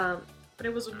but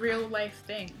it was a real life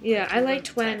thing. Yeah, I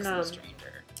liked when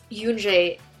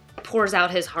Yoonjae pours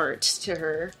out his heart to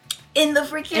her. In the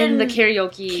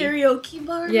karaoke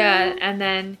bar. Yeah, and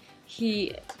then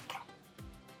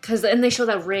and they show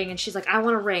that ring and she's like, I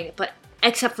want a ring, but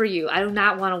except for you. I do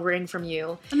not want a ring from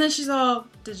you. And then she's all,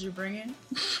 did you bring it? And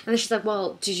then she's like,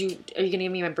 well, are you going to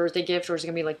give me my birthday gift, or is it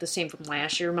going to be, like, the same from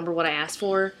last year? Remember what I asked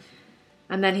for?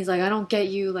 And then he's like, I don't get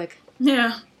you, like...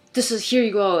 Yeah. Here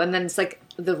you go. And then it's, like,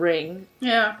 the ring.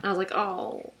 Yeah. And I was like,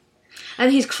 oh.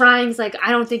 And he's crying. He's like,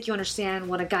 I don't think you understand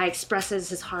when a guy expresses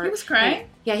his heart. He was crying?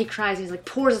 And, he cries. He's like,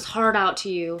 pours his heart out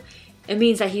to you. It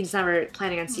means that he's never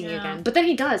planning on seeing you again. But then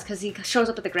he does, because he shows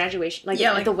up at the graduation,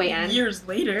 at the way end. Years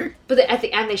later. But at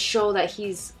the end, they show that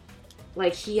he's,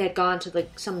 like, he had gone to,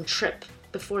 like, some trip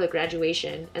before the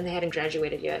graduation, and they hadn't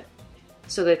graduated yet.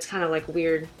 So it's kind of, like,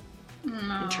 weird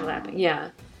interlapping.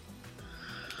 Yeah.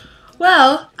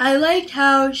 Well, I liked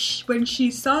how when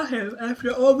she saw him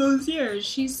after all those years,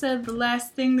 she said the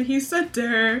last thing that he said to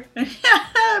her, and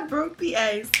broke the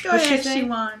ice. Go ahead,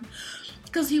 Siwon.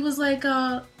 Because he was like,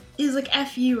 he's like,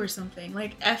 F you or something.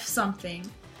 Like, F something.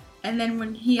 And then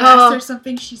when he asked her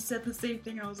something, she said the same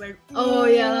thing. I was like, oh,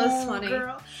 yeah, that was funny.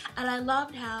 Girl. And I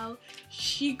loved how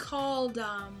she called,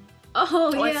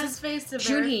 what's his face to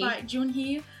verify,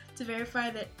 Junhee, to verify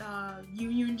that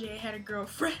Yoon Jae had a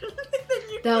girlfriend.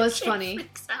 That was funny.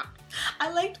 Freaks out.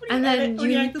 I liked when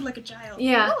he acted like a child.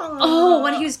 Yeah. Oh,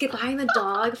 when he was buying the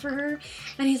dog for her,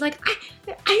 and he's like,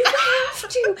 you have to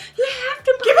give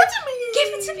it to me.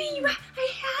 Give it to me. I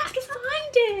have to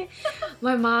find it.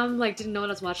 My mom didn't know what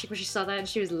I was watching, but she saw that and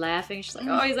she was laughing. She's like,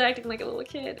 oh, he's acting like a little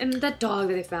kid. And that dog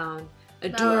that they found,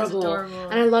 adorable.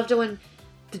 And I loved it when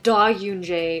the dog Yoon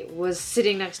Jae was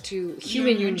sitting next to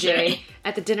human Yoon Jae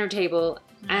at the dinner table.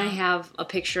 And I have a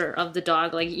picture of the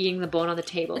dog eating the bone on the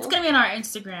table. It's gonna be on our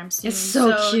Instagram soon. It's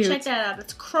so cute. Check that out.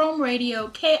 It's Chrome Radio,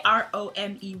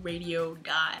 KROME Radio .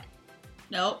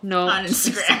 No, on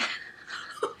Instagram.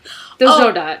 There's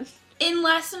no dot. In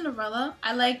Last Cinderella,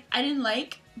 I didn't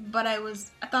like, but I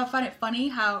found it funny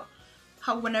how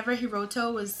whenever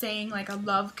Hiroto was saying a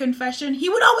love confession, he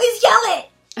would always yell it.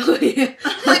 Oh yeah.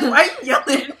 Why are you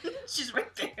yelling? She's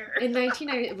right there. In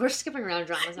 1990, we're skipping around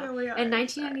dramas now. Yeah, we are. In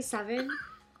 1997,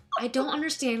 I don't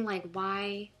understand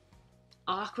why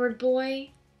Awkward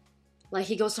Boy,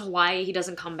 he goes to Hawaii, he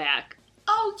doesn't come back.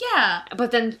 Oh yeah.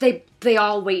 But then they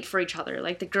all wait for each other.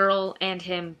 The girl and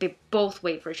him, they both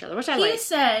wait for each other, which I like. He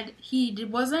said he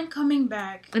wasn't coming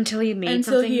back until he made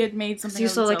something. Until he had made something. He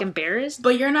was so embarrassed.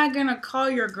 But you're not gonna call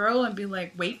your girl and be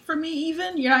like, wait for me.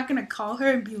 Even you're not gonna call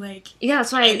her and be like, yeah,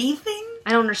 that's why anything.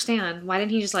 I don't understand. Why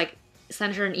didn't he just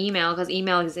send her an email because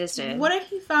email existed? What if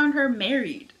he found her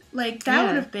married? That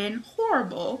would have been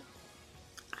horrible.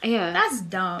 Yeah, that's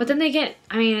dumb. But then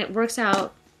it works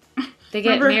out. They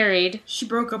get married. She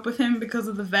broke up with him because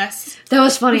of the vest. That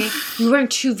was funny. You're wearing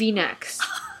 2 V-necks.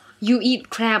 You eat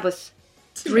crab with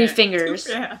 3 fingers.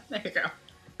 Yeah, there you go.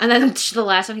 And then the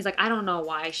last one, he's like, I don't know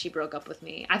why she broke up with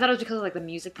me. I thought it was because of the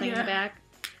music playing in the back.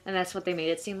 And that's what they made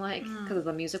it seem like, because of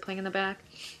the music playing in the back.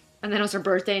 And then it was her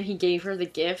birthday, and he gave her the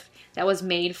gift that was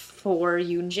made for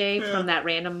Yoon Jae from that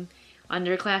random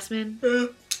underclassman.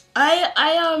 The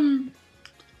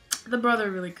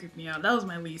brother really creeped me out. That was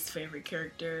my least favorite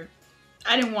character.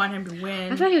 I didn't want him to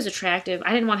win. I thought he was attractive.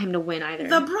 I didn't want him to win either.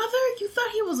 The brother? You thought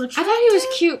he was attractive? I thought he was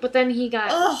cute, but then he got...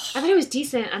 Ugh. I thought he was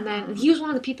decent, and then he was one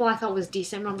of the people I thought was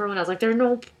decent. Remember when I was like, there are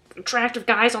no attractive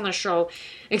guys on this show,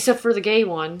 except for the gay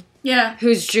one. Yeah.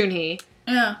 Who's Junhee.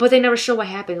 Yeah. But they never show what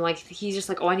happened. He's just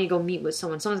I need to go meet with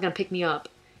someone. Someone's gonna pick me up.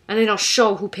 And they don't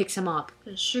show who picks him up.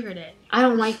 The sugar daddy. I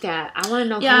don't like that. I want to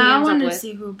know who he ends up with. Yeah, I wanted to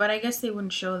see who, but I guess they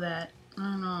wouldn't show that. I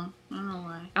don't know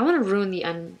why. I want to ruin the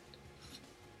end.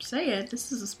 Say it.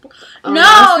 This is a spoiler. Oh,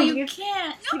 no, you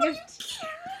can't. No, you can't.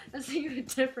 Let's think of a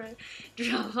different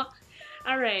drama.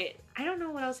 Alright. I don't know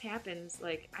what else happens.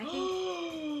 I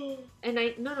think...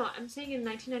 I'm saying in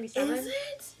 1997. Is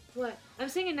it? What? I'm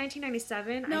saying in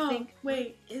 1997, no, I think...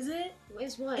 wait. Is it?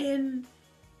 Is what?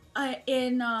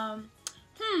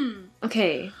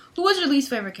 Okay. Who was your least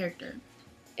favorite character?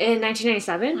 In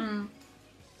 1997?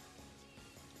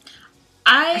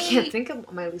 I can't think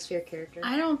of my least favorite character.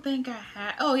 I don't think I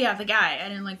had... Oh, yeah, the guy. I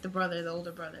didn't like the brother, the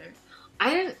older brother.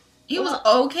 I didn't... He was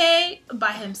okay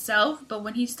by himself, but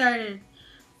when he started...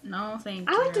 No, thank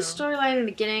you. I liked the storyline in the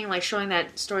beginning, showing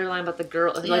that storyline about the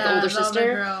girl, the older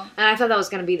sister. Girl. And I thought that was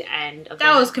going to be the end of that.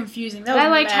 That was confusing. I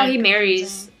liked how he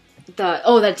marries that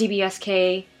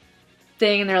DBSK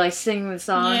thing, and they're singing the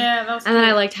song. Yeah, that was And then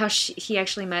I liked how he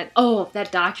actually met... Oh,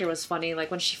 that doctor was funny,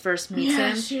 when she first meets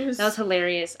him. That was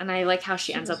hilarious. And I liked how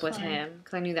she ends up with him,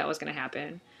 because I knew that was going to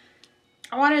happen.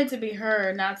 I wanted it to be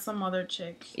her, not some other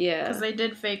chick. Yeah. Because they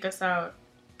did fake us out.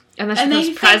 And then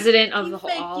she was president of the whole...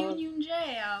 He faked Yoon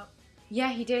Jae out. Yeah,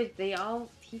 he did.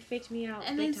 He faked me out.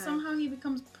 And then somehow he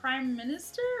becomes prime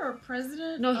minister or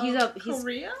president of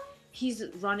Korea? He's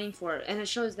running for it. And it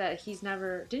shows that he's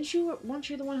never... Weren't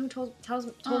you the one who told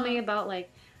me about,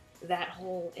 that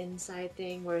whole inside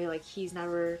thing where, he's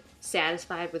never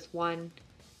satisfied with one...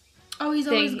 Oh, he's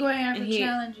always going after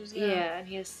challenges, yeah. Yeah, and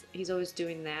he's always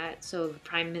doing that. So the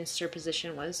prime minister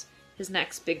position was his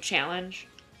next big challenge.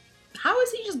 How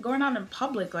is he just going out in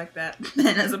public like that,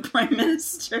 then, as a prime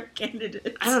minister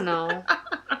candidate? I don't know.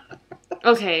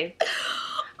 Okay.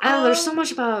 I don't know, there's so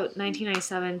much about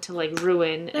 1997 to,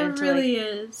 ruin. There really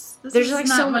is. This is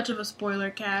not much of a spoiler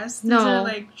cast. These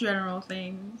are, general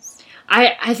things.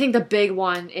 I think the big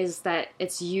one is that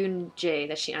it's Yoon Jae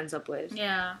that she ends up with.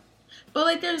 Yeah.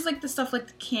 But, there's, the stuff like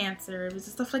the cancer. There's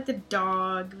the stuff like the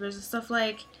dog. There's the stuff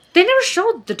like... They never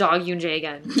showed the dog Yoon Jae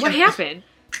again. What happened?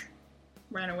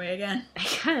 Ran away again. I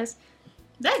guess.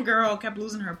 That girl kept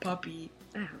losing her puppy.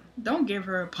 Oh. Don't give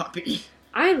her a puppy.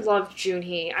 I loved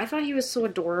Junhee. I thought he was so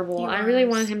adorable. I really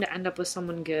wanted him to end up with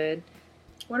someone good.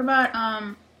 What about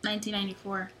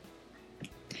 1994?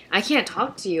 I can't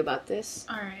talk to you about this.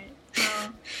 Alright.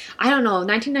 I don't know.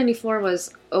 1994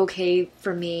 was okay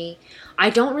for me. I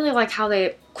don't really like how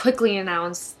they quickly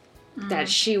announced that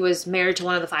she was married to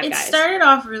one of the five guys. It started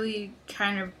off really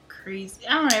kind of crazy.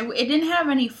 I don't know. It didn't have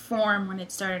any form when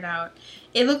it started out.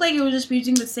 It looked like it was just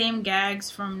using the same gags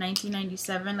from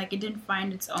 1997. Like, it didn't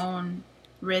find its own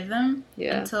rhythm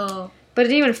until... But it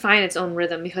didn't even find its own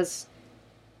rhythm because,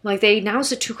 like, they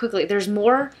announced it too quickly. There's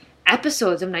more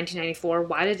episodes of 1994.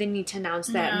 Why did they need to announce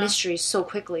that mystery so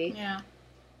quickly? Yeah.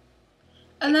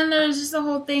 And then there's just the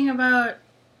whole thing about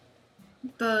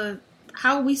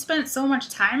how we spent so much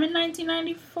time in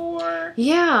 1994.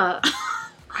 Yeah.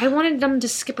 I wanted them to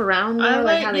skip around more,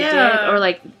 like how they did. Or,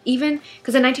 like, even...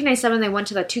 Because in 1997, they went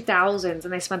to the 2000s,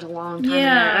 and they spent a long time in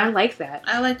there. And I like that.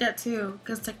 I like that, too,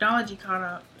 because technology caught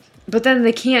up. But then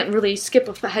they can't really skip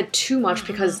ahead too much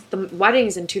because the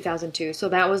wedding's in 2002. So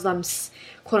that was them,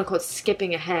 quote-unquote,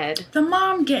 skipping ahead. The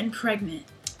mom getting pregnant.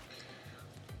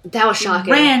 That was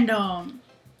shocking. Random.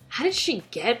 How did she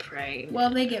get pregnant?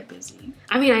 Well, they get busy.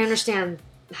 I mean, I understand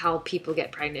how people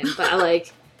get pregnant, but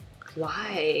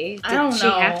why? I don't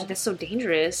know. Have to? That's so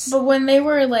dangerous. But when they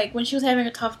were, like, when she was having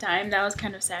a tough time, that was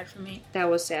kind of sad for me. That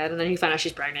was sad. And then you find out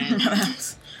she's pregnant.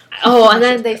 And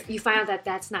then you find out that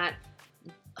that's not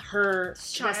her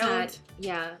child. That's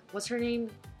not, what's her name?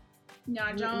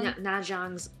 Najong.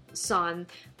 Najong's son.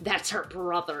 That's her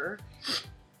brother.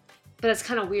 But it's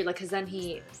kind of weird, like, because then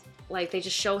they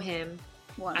just show him.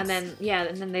 Once. And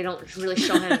then they don't really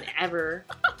show him ever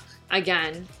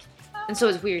again. And so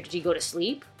it's weird. Did he go to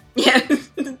sleep? Yeah.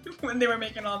 When they were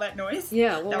making all that noise?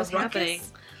 Yeah, what was happening?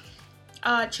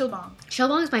 Chilbong.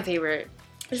 Chilbong's my favorite.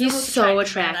 He's so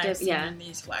attractive. Yeah. In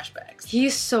these flashbacks.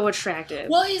 He's so attractive.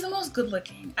 Well, he's the most good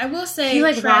looking. I will say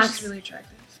Trash is really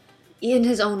attractive. In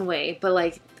his own way, but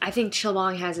I think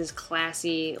Chilbong has his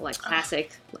classy,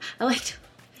 classic. I like to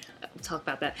talk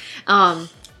about that.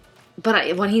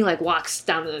 But when he walks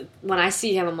down when I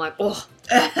see him, I'm like, oh,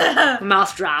 my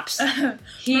mouth drops.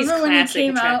 He's Remember when he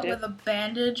came attractive. out with a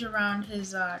bandage around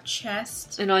his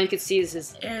chest? And all you could see is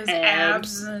his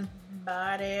abs and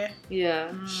body.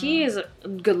 Yeah, he is a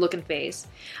good-looking face.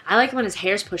 I like when his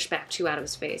hair's pushed back too out of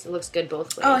his face. It looks good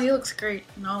both ways. Oh, he looks great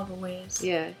in all the ways.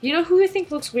 Yeah, you know who I think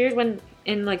looks weird when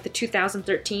in the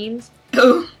 2013s?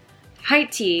 Who?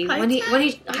 Haiti, when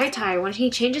he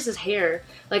changes his hair,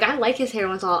 I like his hair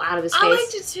when it's all out of his face. I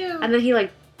liked it too. And then he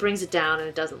brings it down and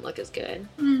it doesn't look as good.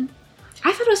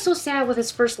 I thought it was so sad with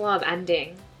his first love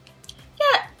ending.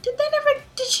 Yeah,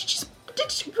 was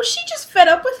she just fed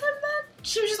up with him then?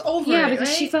 She was just over it, Yeah,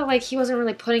 because she felt like he wasn't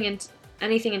really putting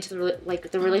anything into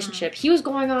the relationship. He was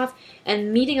going off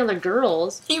and meeting other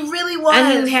girls. He really was.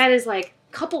 And he had his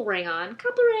couple ring on.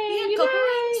 Couple ring. Couple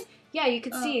rings. Yeah, you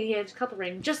could see he had his couple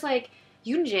ring. Just like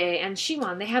Yoonjae and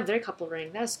Siwon, they have their couple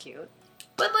ring. That was cute.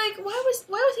 But why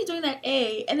was he doing that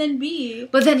A and then B?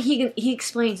 But then he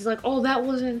explains. He's like, oh, that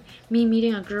wasn't me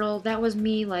meeting a girl. That was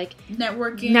me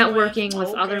networking with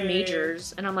other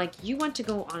majors. And I'm like, you went to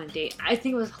go on a date. I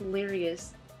think it was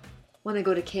hilarious when they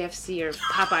go to KFC or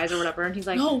Popeyes or whatever. And he's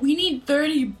like, no, we need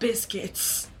 30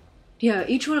 biscuits. Yeah,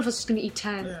 each one of us is gonna eat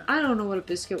 10. Yeah. I don't know what a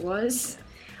biscuit was. Yeah.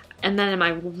 And then I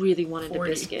really wanted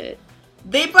 40. A biscuit.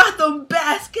 They brought them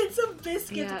baskets of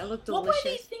biscuits. Yeah, it looked delicious. What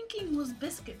were they thinking was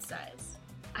biscuit size?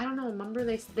 I don't know. Remember,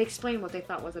 they explained what they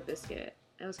thought was a biscuit.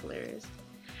 It was hilarious.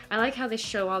 I like how they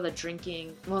show all the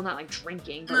drinking. Well, not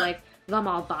drinking, but them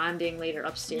all bonding later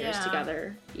upstairs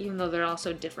together. Even though they're all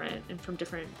so different and from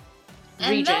different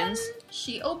regions. And then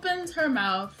she opens her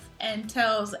mouth and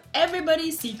tells everybody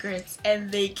secrets,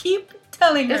 and they keep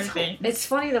telling her things. It's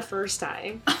funny the first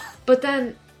time, but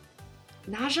then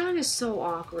Najong is so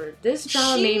awkward. This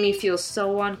drama made me feel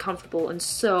so uncomfortable and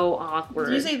so awkward.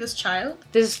 Did you say this child?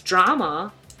 This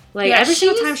drama. Every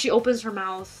single time she opens her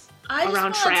mouth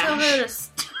around trash. Tell her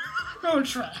no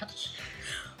trash.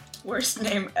 Worst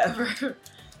name ever.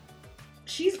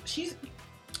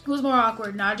 Who's more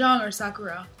awkward, Najong or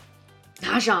Sakura?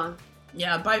 Najong.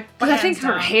 Yeah, by I think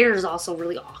her hair is also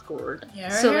really awkward. Yeah,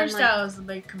 her hairstyle is a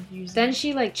bit confusing. Then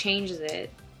she changes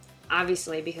it,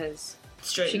 obviously, because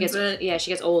she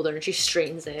gets older and she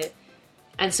straightens it.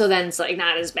 And so then it's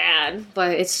not as bad,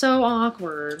 but it's so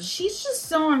awkward. She's just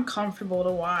so uncomfortable to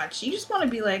watch. You just want to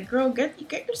be like, girl, get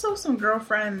yourself some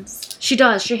girlfriends. She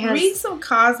does. She has read some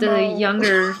Cosmo. The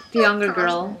younger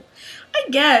girl. I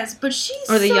guess, but she's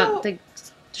the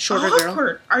shorter awkward.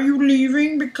 Girl. Are you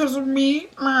leaving because of me?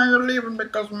 You're leaving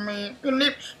because of me.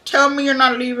 Tell me you're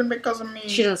not leaving because of me.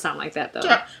 She doesn't sound like that though.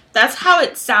 Yeah, that's how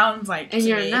it sounds like. And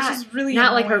today. You're not it's just really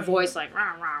not annoying. Like her voice rah,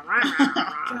 rah, rah,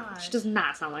 rah. She does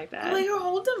not sound like that. Her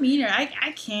whole demeanor,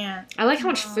 I can't. I like how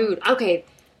much food. Okay,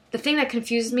 the thing that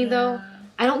confuses me though,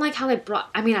 I don't like how they brought...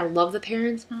 I mean, I love the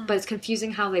parents, but it's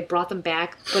confusing how they brought them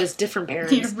back, but it's different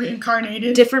parents. They're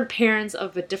reincarnated. Different parents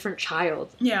of a different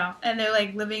child. Yeah, and they're,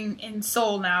 like, living in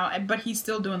Seoul now, but he's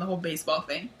still doing the whole baseball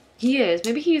thing. He is.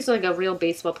 Maybe he's, like, a real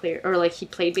baseball player. Or, like, he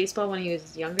played baseball when he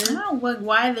was younger. I don't know, like,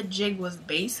 why the jig was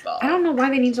baseball. I don't know why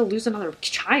they need to lose another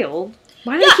child.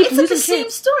 Why do they keep losing it's like the kids?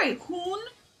 same story. Hoon,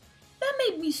 that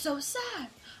made me so sad.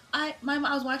 I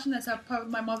was watching this part with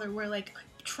my mother where, like,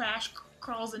 trash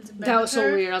crawls into bed. That was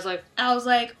so weird. I was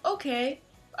like, okay,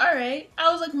 all right.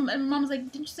 I was like, and Mom was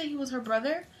like, didn't you say he was her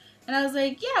brother? And I was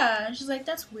like, yeah. And she's like,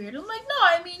 that's weird. I'm like, no,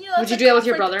 I mean, would you do that with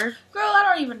your brother? Girl, I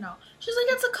don't even know. She's like,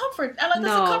 that's a comfort. I'm like,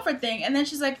 that's a comfort thing. And then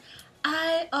she's like,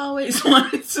 I always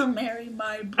wanted to marry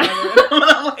my brother. And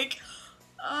I'm like,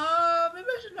 maybe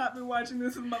I should not be watching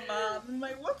this with my mom. I'm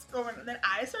like, what's going on? And then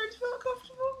I started to feel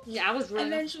uncomfortable. Yeah, I was really...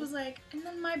 And then she was like, and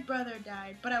then my brother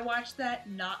died. But I watched that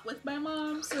not with my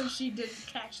mom, so she didn't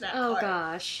catch that part. Oh,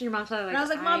 gosh. Your mom's probably like... And I was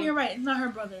like, Mom, you're right. It's not her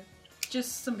brother.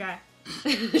 Just some guy.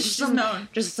 She's known.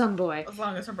 Just some boy. As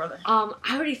long as her brother. I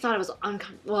already thought it was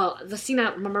uncomfortable. Well, the scene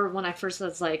I remember when I first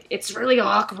was like, it's really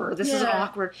awkward. This is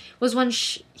awkward. Was when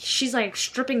she's like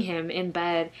stripping him in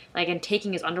bed, like, and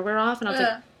taking his underwear off. And I was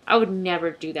like, I would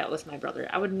never do that with my brother.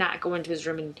 I would not go into his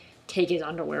room and take his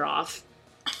underwear off.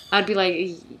 I'd be like,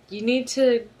 you need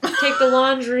to take the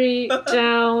laundry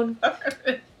down.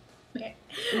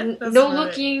 No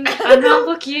looking. I'm not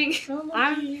looking.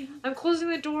 I'm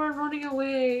closing the door and running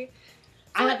away.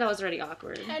 So I thought that was already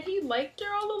awkward. Had he liked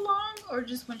her all along, or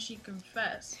just when she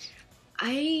confessed?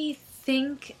 I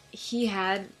think he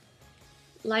had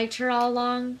liked her all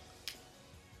along,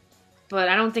 but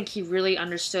I don't think he really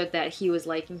understood that he was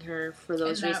liking her for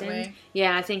those reasons. Way.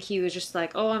 Yeah, I think he was just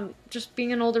like, oh, I'm just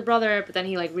being an older brother, but then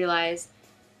he, like, realized...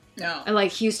 No. And,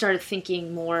 like, he started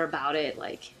thinking more about it,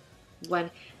 like,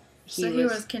 when he was... So he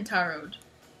was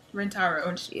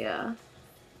Rintaro'd. Yeah.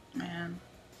 Man.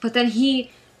 But then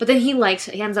he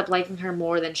ends up liking her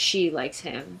more than she likes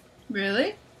him.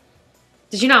 Really?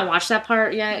 Did you not watch that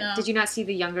part yet? No. Did you not see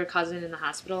the younger cousin in the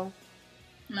hospital?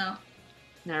 No.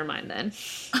 Never mind then.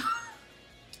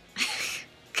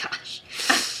 Gosh.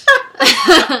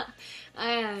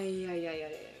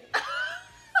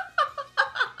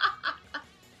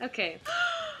 Okay.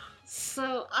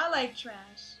 So I like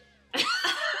Trash.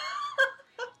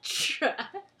 Trash.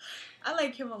 I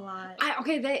like him a lot.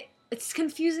 It's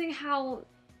confusing how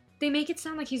they make it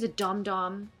sound like he's a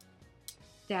dum-dum.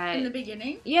 That in the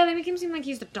beginning? Yeah, they make him seem like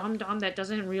he's the dum-dum that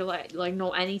doesn't realize, like,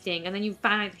 know anything. And then you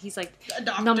find out he's, like, a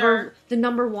doctor.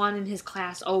 number one in his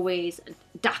class, always.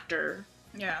 Doctor.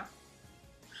 Yeah.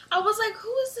 I was like,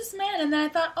 who is this man? And then I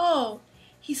thought, oh,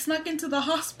 he snuck into the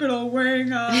hospital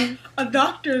wearing a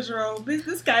doctor's robe.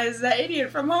 This guy is that idiot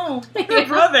from home. Your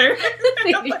brother.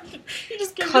 He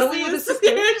just came to see his sister.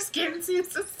 He just came to see his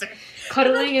sister.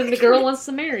 Cuddling, and the girl wants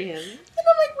to marry him. And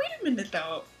I'm like, wait a minute,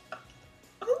 though.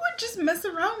 Who would just mess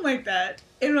around like that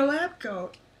in a lab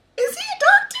coat? Is he a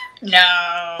doctor?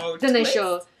 No. Then they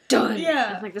show, done.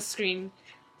 Yeah. And, like, the screen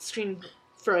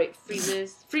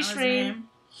freezes. Freeze frame.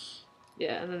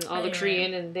 Yeah, and then all the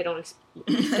Korean, and they don't...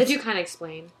 they do kind of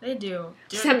explain. They do.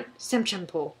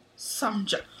 Semchenpo.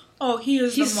 Oh,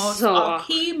 he's the most... So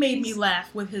he made me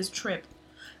laugh with his trip.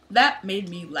 That made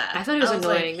me laugh. I thought he was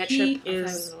annoying. Like, that trip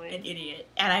is an idiot.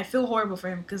 And I feel horrible for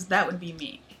him, because that would be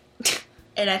me.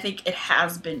 And I think it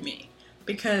has been me.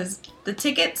 Because the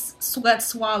tickets got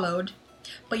swallowed,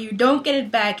 but you don't get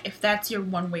it back if that's your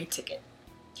one-way ticket.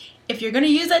 If you're going to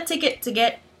use that ticket to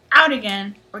get out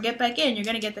again, or get back in, you're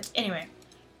going to get that... Anyway.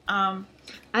 I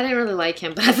didn't really like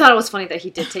him, but I thought it was funny that he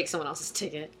did take someone else's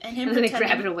ticket. And then they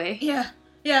grab it away. Yeah.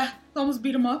 Yeah. Almost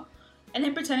beat him up. And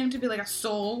him pretending to be like a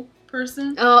soul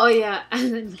person. Oh, yeah.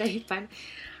 And then they find...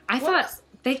 I thought...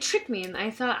 They tricked me, and I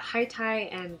thought Hai-Tai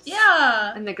and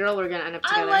the girl were gonna end up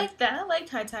together. I like that. I liked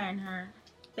Hai-Tai and her.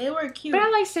 They were cute. But I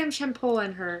like Semchenpo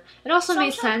and her. It also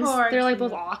made sense. They're like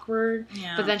both awkward,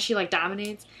 but then she like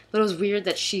dominates. But it was weird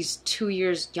that she's 2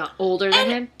 years older than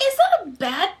him. Is that a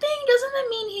bad thing? Doesn't that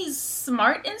mean he's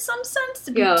smart in some sense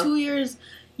to be 2 years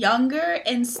younger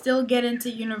and still get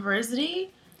into university?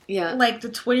 Yeah, like the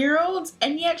 20-year-olds,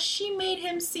 and yet she made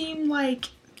him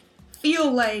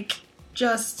feel like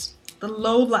just the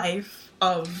low life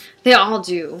of... They all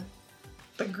do.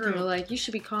 The group. They're like, you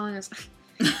should be calling us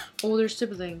older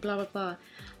sibling, blah, blah, blah.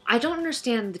 I don't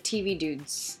understand the TV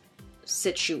dude's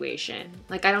situation.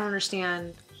 Like, I don't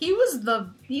understand... He was the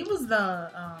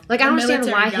I don't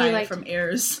understand why he, like... from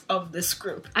heirs of this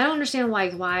group. I don't understand,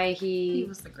 like, why he... He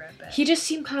was the grandpa. He just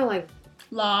seemed kind of, like,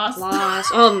 Lost.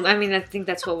 I mean, I think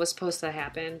that's what was supposed to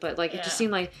happen, but like it just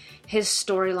seemed like his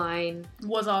storyline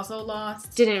was also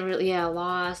lost. Didn't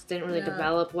really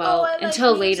develop well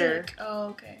until later.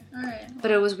 Oh, okay, all right.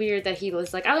 But it was weird that he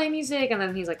was like, I like music, and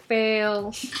then he's like,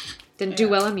 fail, didn't do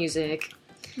well in music.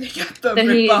 They got the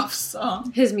rip-off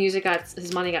song. His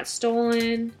money got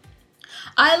stolen.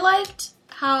 I liked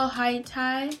how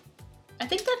High-Tai, I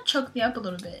think that choked me up a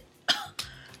little bit.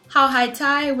 How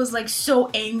High-Tai was like so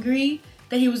angry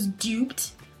that he was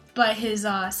duped by his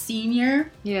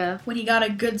senior. Yeah. When he got a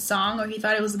good song, or he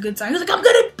thought it was a good song, he was like, I'm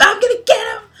gonna get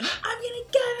him.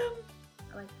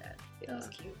 I like that. Yeah. That was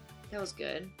cute. That was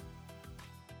good.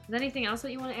 Is there anything else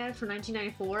that you want to add for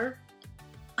 1994?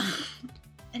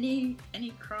 Any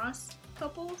cross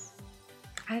couples?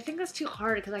 I think that's too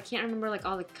hard because I can't remember like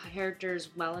all the characters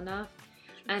well enough,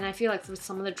 and I feel like for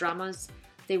some of the dramas,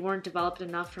 they weren't developed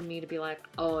enough for me to be like,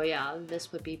 oh yeah,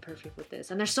 this would be perfect with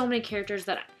this. And there's so many characters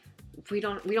that we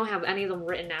don't have any of them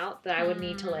written out that I would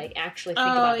need to like actually think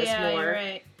about this more. You're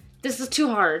right. This is too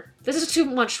hard. This is too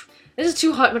much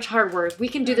hard work. We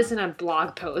can do this in a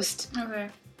blog post. Okay.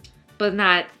 But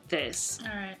not this.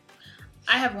 All right.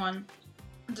 I have one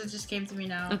that just came to me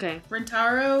now. Okay.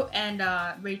 Rentaro and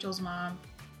Rachel's mom.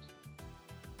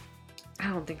 I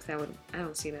don't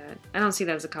see that. I don't see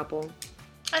that as a couple.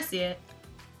 I see it.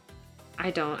 I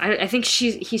don't. I think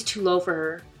he's too low for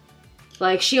her.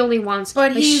 Like, she only wants...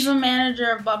 But he's a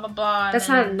manager of blah, blah, blah. That's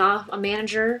not enough. A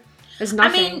manager is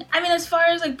nothing. I mean, as far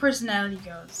as, like, personality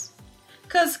goes.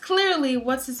 Because clearly,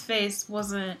 what's-his-face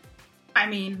wasn't... I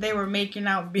mean, they were making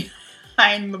out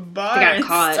behind the bar. They got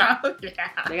caught. Stuff. Yeah.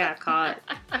 They got caught.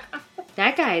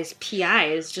 That guy's PI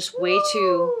is just way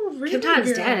too... Really Kim Tan's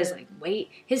good. dad is like,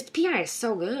 his PI is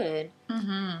so good.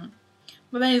 Mm-hmm.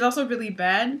 But then he's also really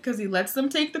bad because he lets them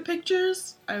take the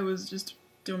pictures. I was just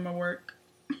doing my work.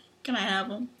 Can I have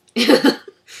him? That's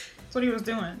what he was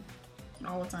doing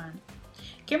all the time.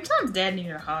 Kim Tan's dad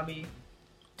needed a hobby.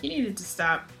 He needed to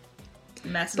stop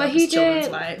messing up his children's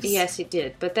lives. Yes, he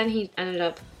did. But then he ended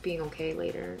up being okay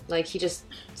later. Like, he just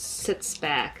sits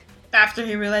back. After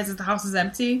he realizes the house is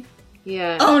empty?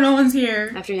 Yeah. Oh, no one's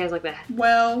here. After he has, like, the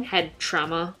head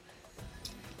trauma.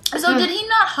 So did he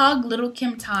not hug little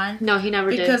Kim Tan? No, he never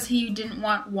did. Because he didn't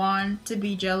want Juan to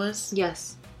be jealous?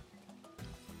 Yes.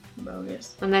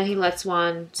 Bogus. And then he lets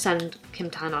Juan send Kim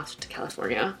Tan off to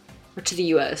California. Or to the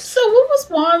U.S. So what was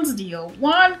Juan's deal?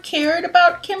 Juan cared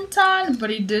about Kim Tan, but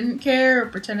he didn't care or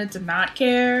pretended to not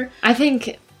care? I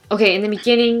think, okay, in the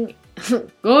beginning,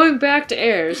 going back to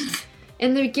Heirs,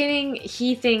 in the beginning,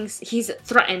 he thinks he's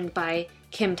threatened by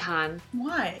Kim Tan.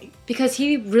 Why? Because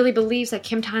he really believes that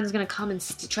Kim Tan is going to come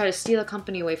and try to steal the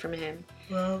company away from him.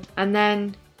 Well. And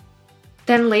then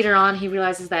later on, he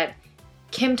realizes that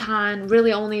Kim Tan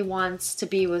really only wants to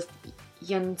be with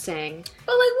Yun Sang.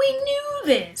 But, like, we knew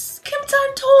this. Kim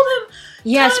Tan told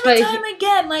him time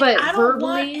again. Like, but I don't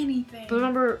want anything. But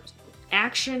remember,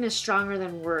 action is stronger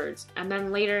than words. And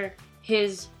then later,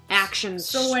 his actions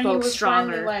spoke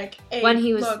stronger. Like, hey, when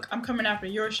he was, look, I'm coming after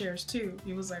your shares too.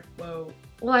 He was like, whoa.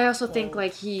 Well, I also think,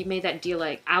 like, he made that deal,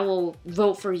 like, I will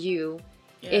vote for you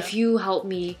if you help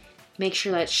me make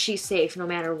sure that she's safe no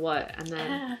matter what. And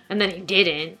then he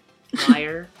didn't.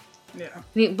 Liar. Yeah.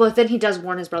 But then he does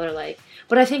warn his brother, like...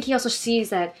 But I think he also sees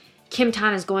that Kim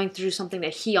Tan is going through something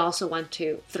that he also went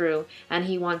through. And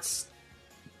he wants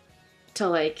to,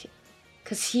 like...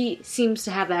 Because he seems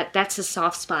to have that... That's his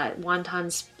soft spot.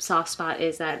 Wonton's soft spot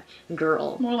is that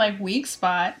girl. More like weak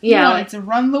spot. Yeah. He wanted to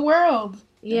run the world.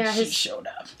 Yeah. She showed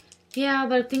up. Yeah,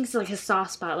 but I think it's like his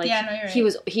soft spot. Like, yeah, no, you're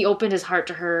right. He opened his heart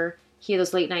to her. He had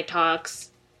those late night talks.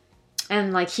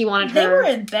 And, like, he wanted her... They were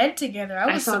in bed together.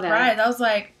 I was surprised. I was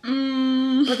like,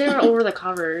 But they were over the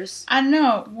covers. I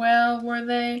know. Well, were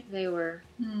they? They were.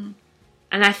 And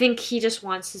I think he just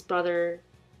wants his brother,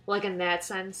 like, in that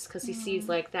sense, because he sees,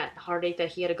 like, that heartache that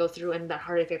he had to go through and that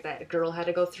heartache that girl had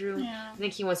to go through. Yeah. I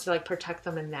think he wants to, like, protect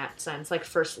them in that sense, like,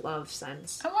 first love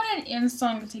sense. I wanted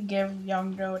In-Sung to give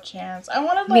Youngdo a chance. I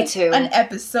wanted, like, Me too. An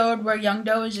episode where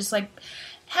Youngdo is just, like,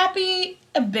 happy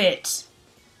a bit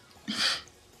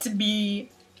to be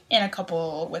in a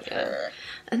couple with her.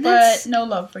 But no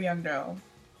love for Youngdo.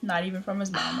 Not even from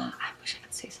his mama. I wish I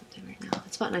could say something right now.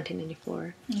 It's about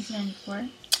 1994. 1994?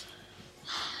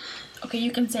 Okay,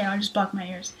 you can say it. I'll just block my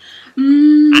ears.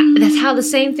 That's how the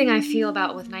same thing I feel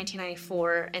about with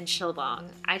 1994 and Chilbong.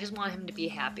 I just want him to be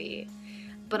happy.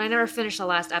 But I never finished the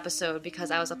last episode because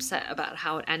I was upset about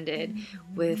how it ended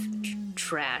with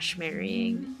Trash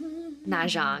marrying Na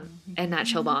Zhang and not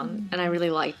Chilbong. And I really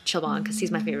like Chilbong because he's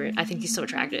my favorite. I think he's so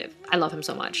attractive. I love him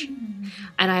so much.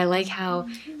 And I like how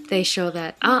they show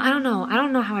that... I don't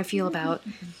know how I feel about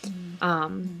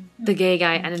the gay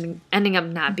guy ending up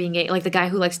not being gay. Like, the guy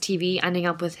who likes TV ending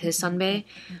up with his sunbae,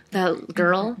 the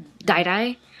girl,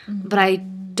 Dai. But I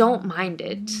don't mind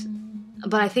it.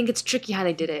 But I think it's tricky how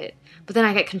they did it. But then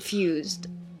I get confused.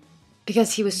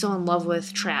 Because he was so in love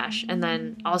with Trash. And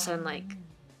then all of a sudden, like,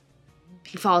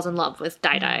 he falls in love with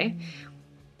Dai.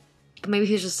 But maybe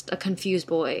he's just a confused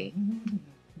boy.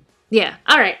 Yeah.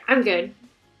 Alright, I'm good.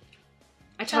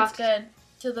 That's good.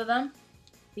 To them?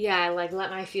 Yeah, I, like,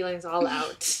 let my feelings all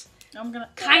out. I'm gonna...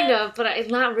 Kind of, but it's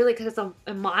not really because it's a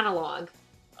monologue.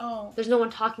 Oh. There's no one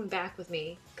talking back with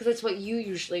me. Because that's what you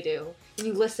usually do. And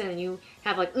you listen and you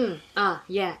have like, yeah,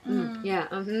 yeah,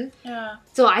 Yeah.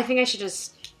 So I think I should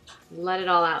just let it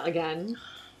all out again.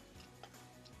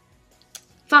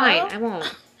 Fine, Well, I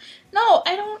won't. No,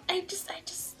 I don't. I just.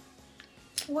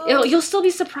 Well. You'll still be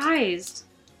surprised.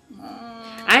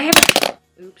 I have...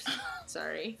 Oops.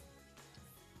 Sorry.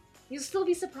 You'll still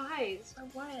be surprised. Or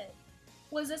what?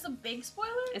 Was this a big spoiler?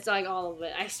 It's like all of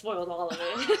it. I spoiled all of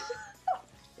it.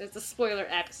 It's a spoiler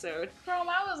episode. Chrome,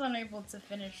 I was unable to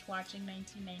finish watching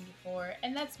 1994,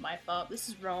 and that's my fault. This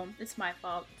is Rome. It's my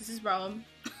fault. This is Rome.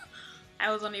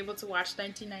 I was unable to watch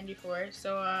 1994,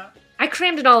 so, I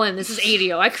crammed it all in. This is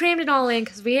ADO. I crammed it all in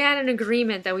because we had an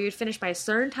agreement that we would finish by a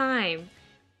certain time.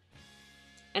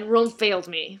 And Rome failed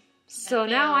me. So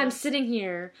now I'm sitting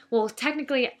here. Well,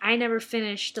 technically, I never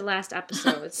finished the last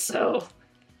episode, so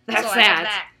that's so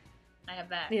that. I have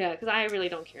that. Yeah, because I really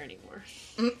don't care anymore.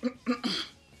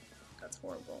 That's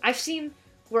horrible. I've seen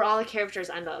where all the characters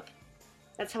end up.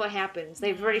 That's how it happens.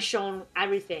 They've already shown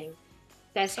everything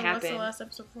that's happened. What's the last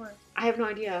episode for? I have no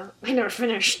idea. I never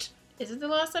finished. Is it the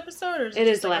last episode, or is it It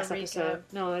just is the like last a recap? episode.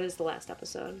 No, it is the last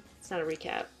episode. It's not a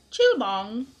recap.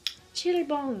 Chillbong. Chili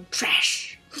bong.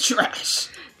 Trash. Trash.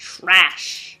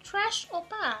 Trash. Trash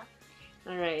oppa.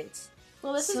 Alright.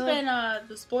 Well, this has been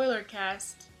the spoiler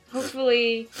cast.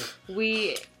 Hopefully,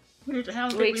 we... I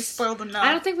don't think we spoiled enough.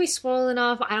 I don't think we spoiled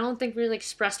enough. I don't think we really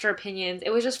expressed our opinions. It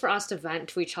was just for us to vent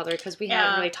to each other because we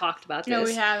haven't really talked about this. No,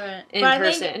 we haven't. In but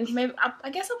person. I think maybe,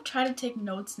 I guess I'll try to take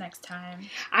notes next time.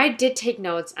 I did take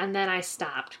notes and then I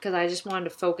stopped because I just wanted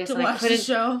to focus and I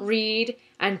couldn't read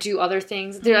and do other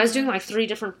things. I was doing like 3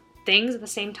 different things at the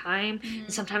same time.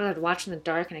 And sometimes I'd watch in the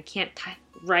dark and I can't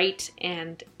write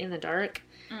and in the dark.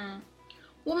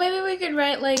 Well, maybe we could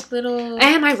write like little...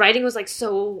 And my writing was like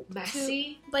so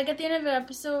messy. Like at the end of an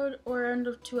episode or end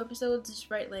of 2 episodes, just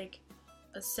write like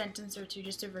a sentence or 2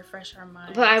 just to refresh our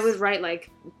minds. But I would write like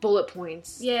bullet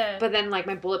points. Yeah. But then like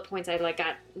my bullet points I like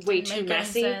got way too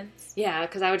messy. Sense. Yeah,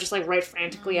 because I would just like write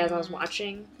frantically as I was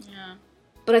watching. Yeah.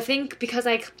 But I think because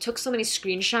I took so many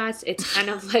screenshots, it's kind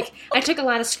of like... I took a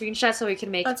lot of screenshots so we could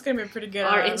make... That's going to be pretty good.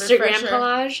 Our Instagram refresher.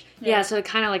 collage. Yeah, so it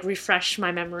kind of like refreshed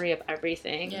my memory of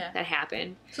everything that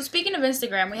happened. So speaking of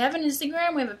Instagram, we have an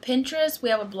Instagram, we have a Pinterest, we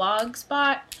have a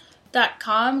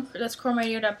blogspot.com. That's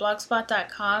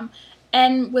chromeradio.blogspot.com.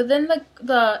 And within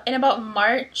in about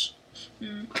March,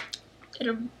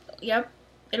 it'll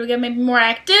get maybe more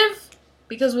active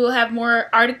because we'll have more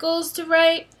articles to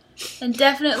write. And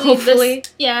definitely, hopefully,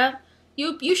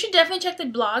 you should definitely check the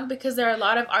blog because there are a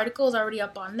lot of articles already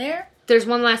up on there. There's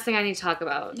one last thing I need to talk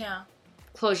about. Yeah.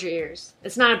 Close your ears.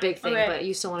 It's not a big thing, but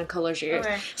you still want to close your ears.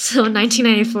 Okay. So in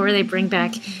 1994, they bring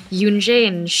back Yoonjae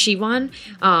and Siwon,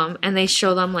 and they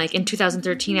show them like in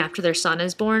 2013 after their son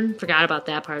is born. Forgot about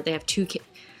that part. They have 2 kids.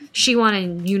 Siwon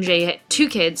and Yoonjae had 2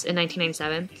 kids in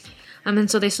 1997. And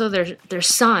so they show their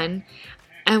son,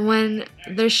 and when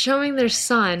they're showing their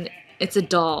son, it's a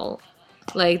doll.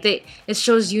 Like it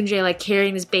shows Yoonjae like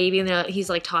carrying this baby, and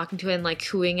he's like talking to it and like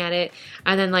cooing at it,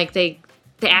 and then like they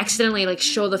accidentally like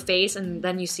show the face, and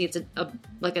then you see it's a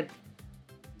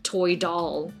toy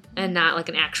doll and not like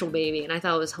an actual baby, and I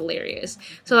thought it was hilarious.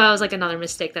 So that was like another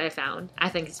mistake that I found. I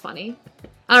think it's funny.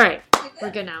 All right, we're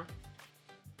good now.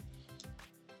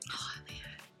 Oh man.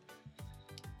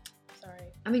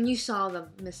 Sorry. I mean, you saw the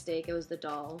mistake. It was the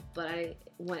doll, but I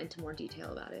went into more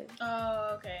detail about it.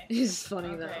 Oh, okay. It's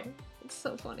funny though. It's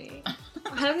so funny.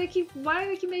 Why do they keep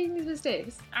making these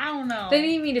mistakes? I don't know. They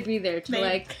need me to be there to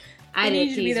like edit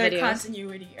need to be these their videos.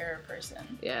 continuity error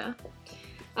person. Yeah.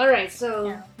 All right,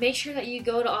 so make sure that you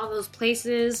go to all those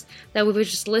places that we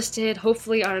just listed.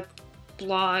 Hopefully, our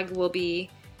blog will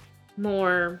be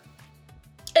more.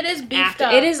 It is beefed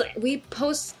up. It is. We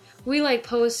post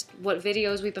what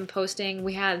videos we've been posting.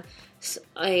 We had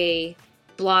a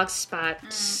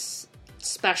blogspot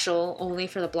special only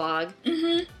for the blog.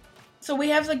 Mm-hmm. So we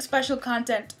have like special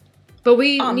content. But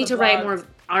we need to write more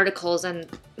articles, and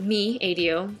me,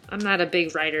 ADO, I'm not a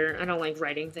big writer. I don't like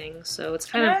writing things, so it's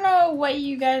kind of... I don't know what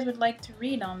you guys would like to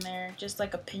read on there. Just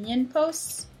like opinion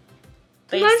posts?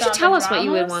 based Why don't you on tell the us what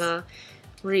you would dramas. want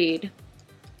to read?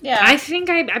 Yeah. I think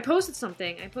I posted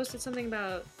something. I posted something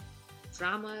about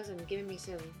dramas and giving me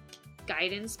some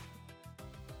guidance.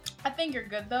 I think you're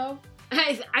good though.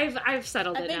 I've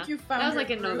settled it now. I think you found that was your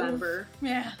like in groove. November.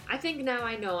 Yeah. I think now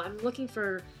I know. I'm looking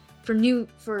for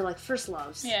like first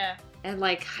loves. Yeah. And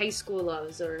like high school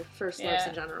loves or first loves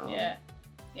in general. Yeah.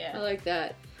 Yeah. I like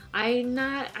that. I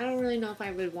don't really know if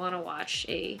I would want to watch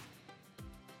a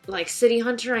like City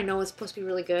Hunter. I know it's supposed to be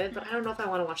really good, but I don't know if I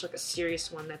want to watch like a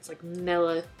serious one that's like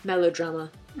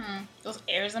melodrama. Those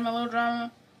airs a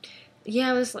melodrama.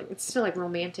 Yeah, it's still like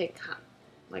romantic,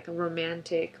 like a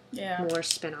romantic more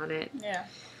spin on it. Yeah.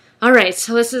 All right,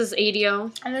 so this is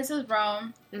ADO. And this is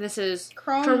Rome. And this is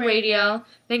Chrome Radio.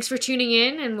 Thanks for tuning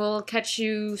in, and we'll catch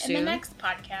you soon. In the next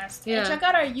podcast. Yeah. And check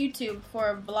out our YouTube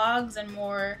for vlogs and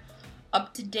more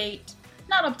up-to-date,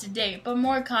 not up-to-date, but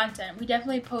more content. We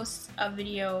definitely post a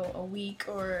video a week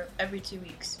or every 2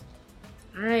 weeks.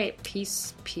 All right,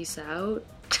 peace out.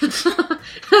 I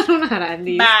don't know how to end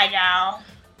these. Bye, y'all.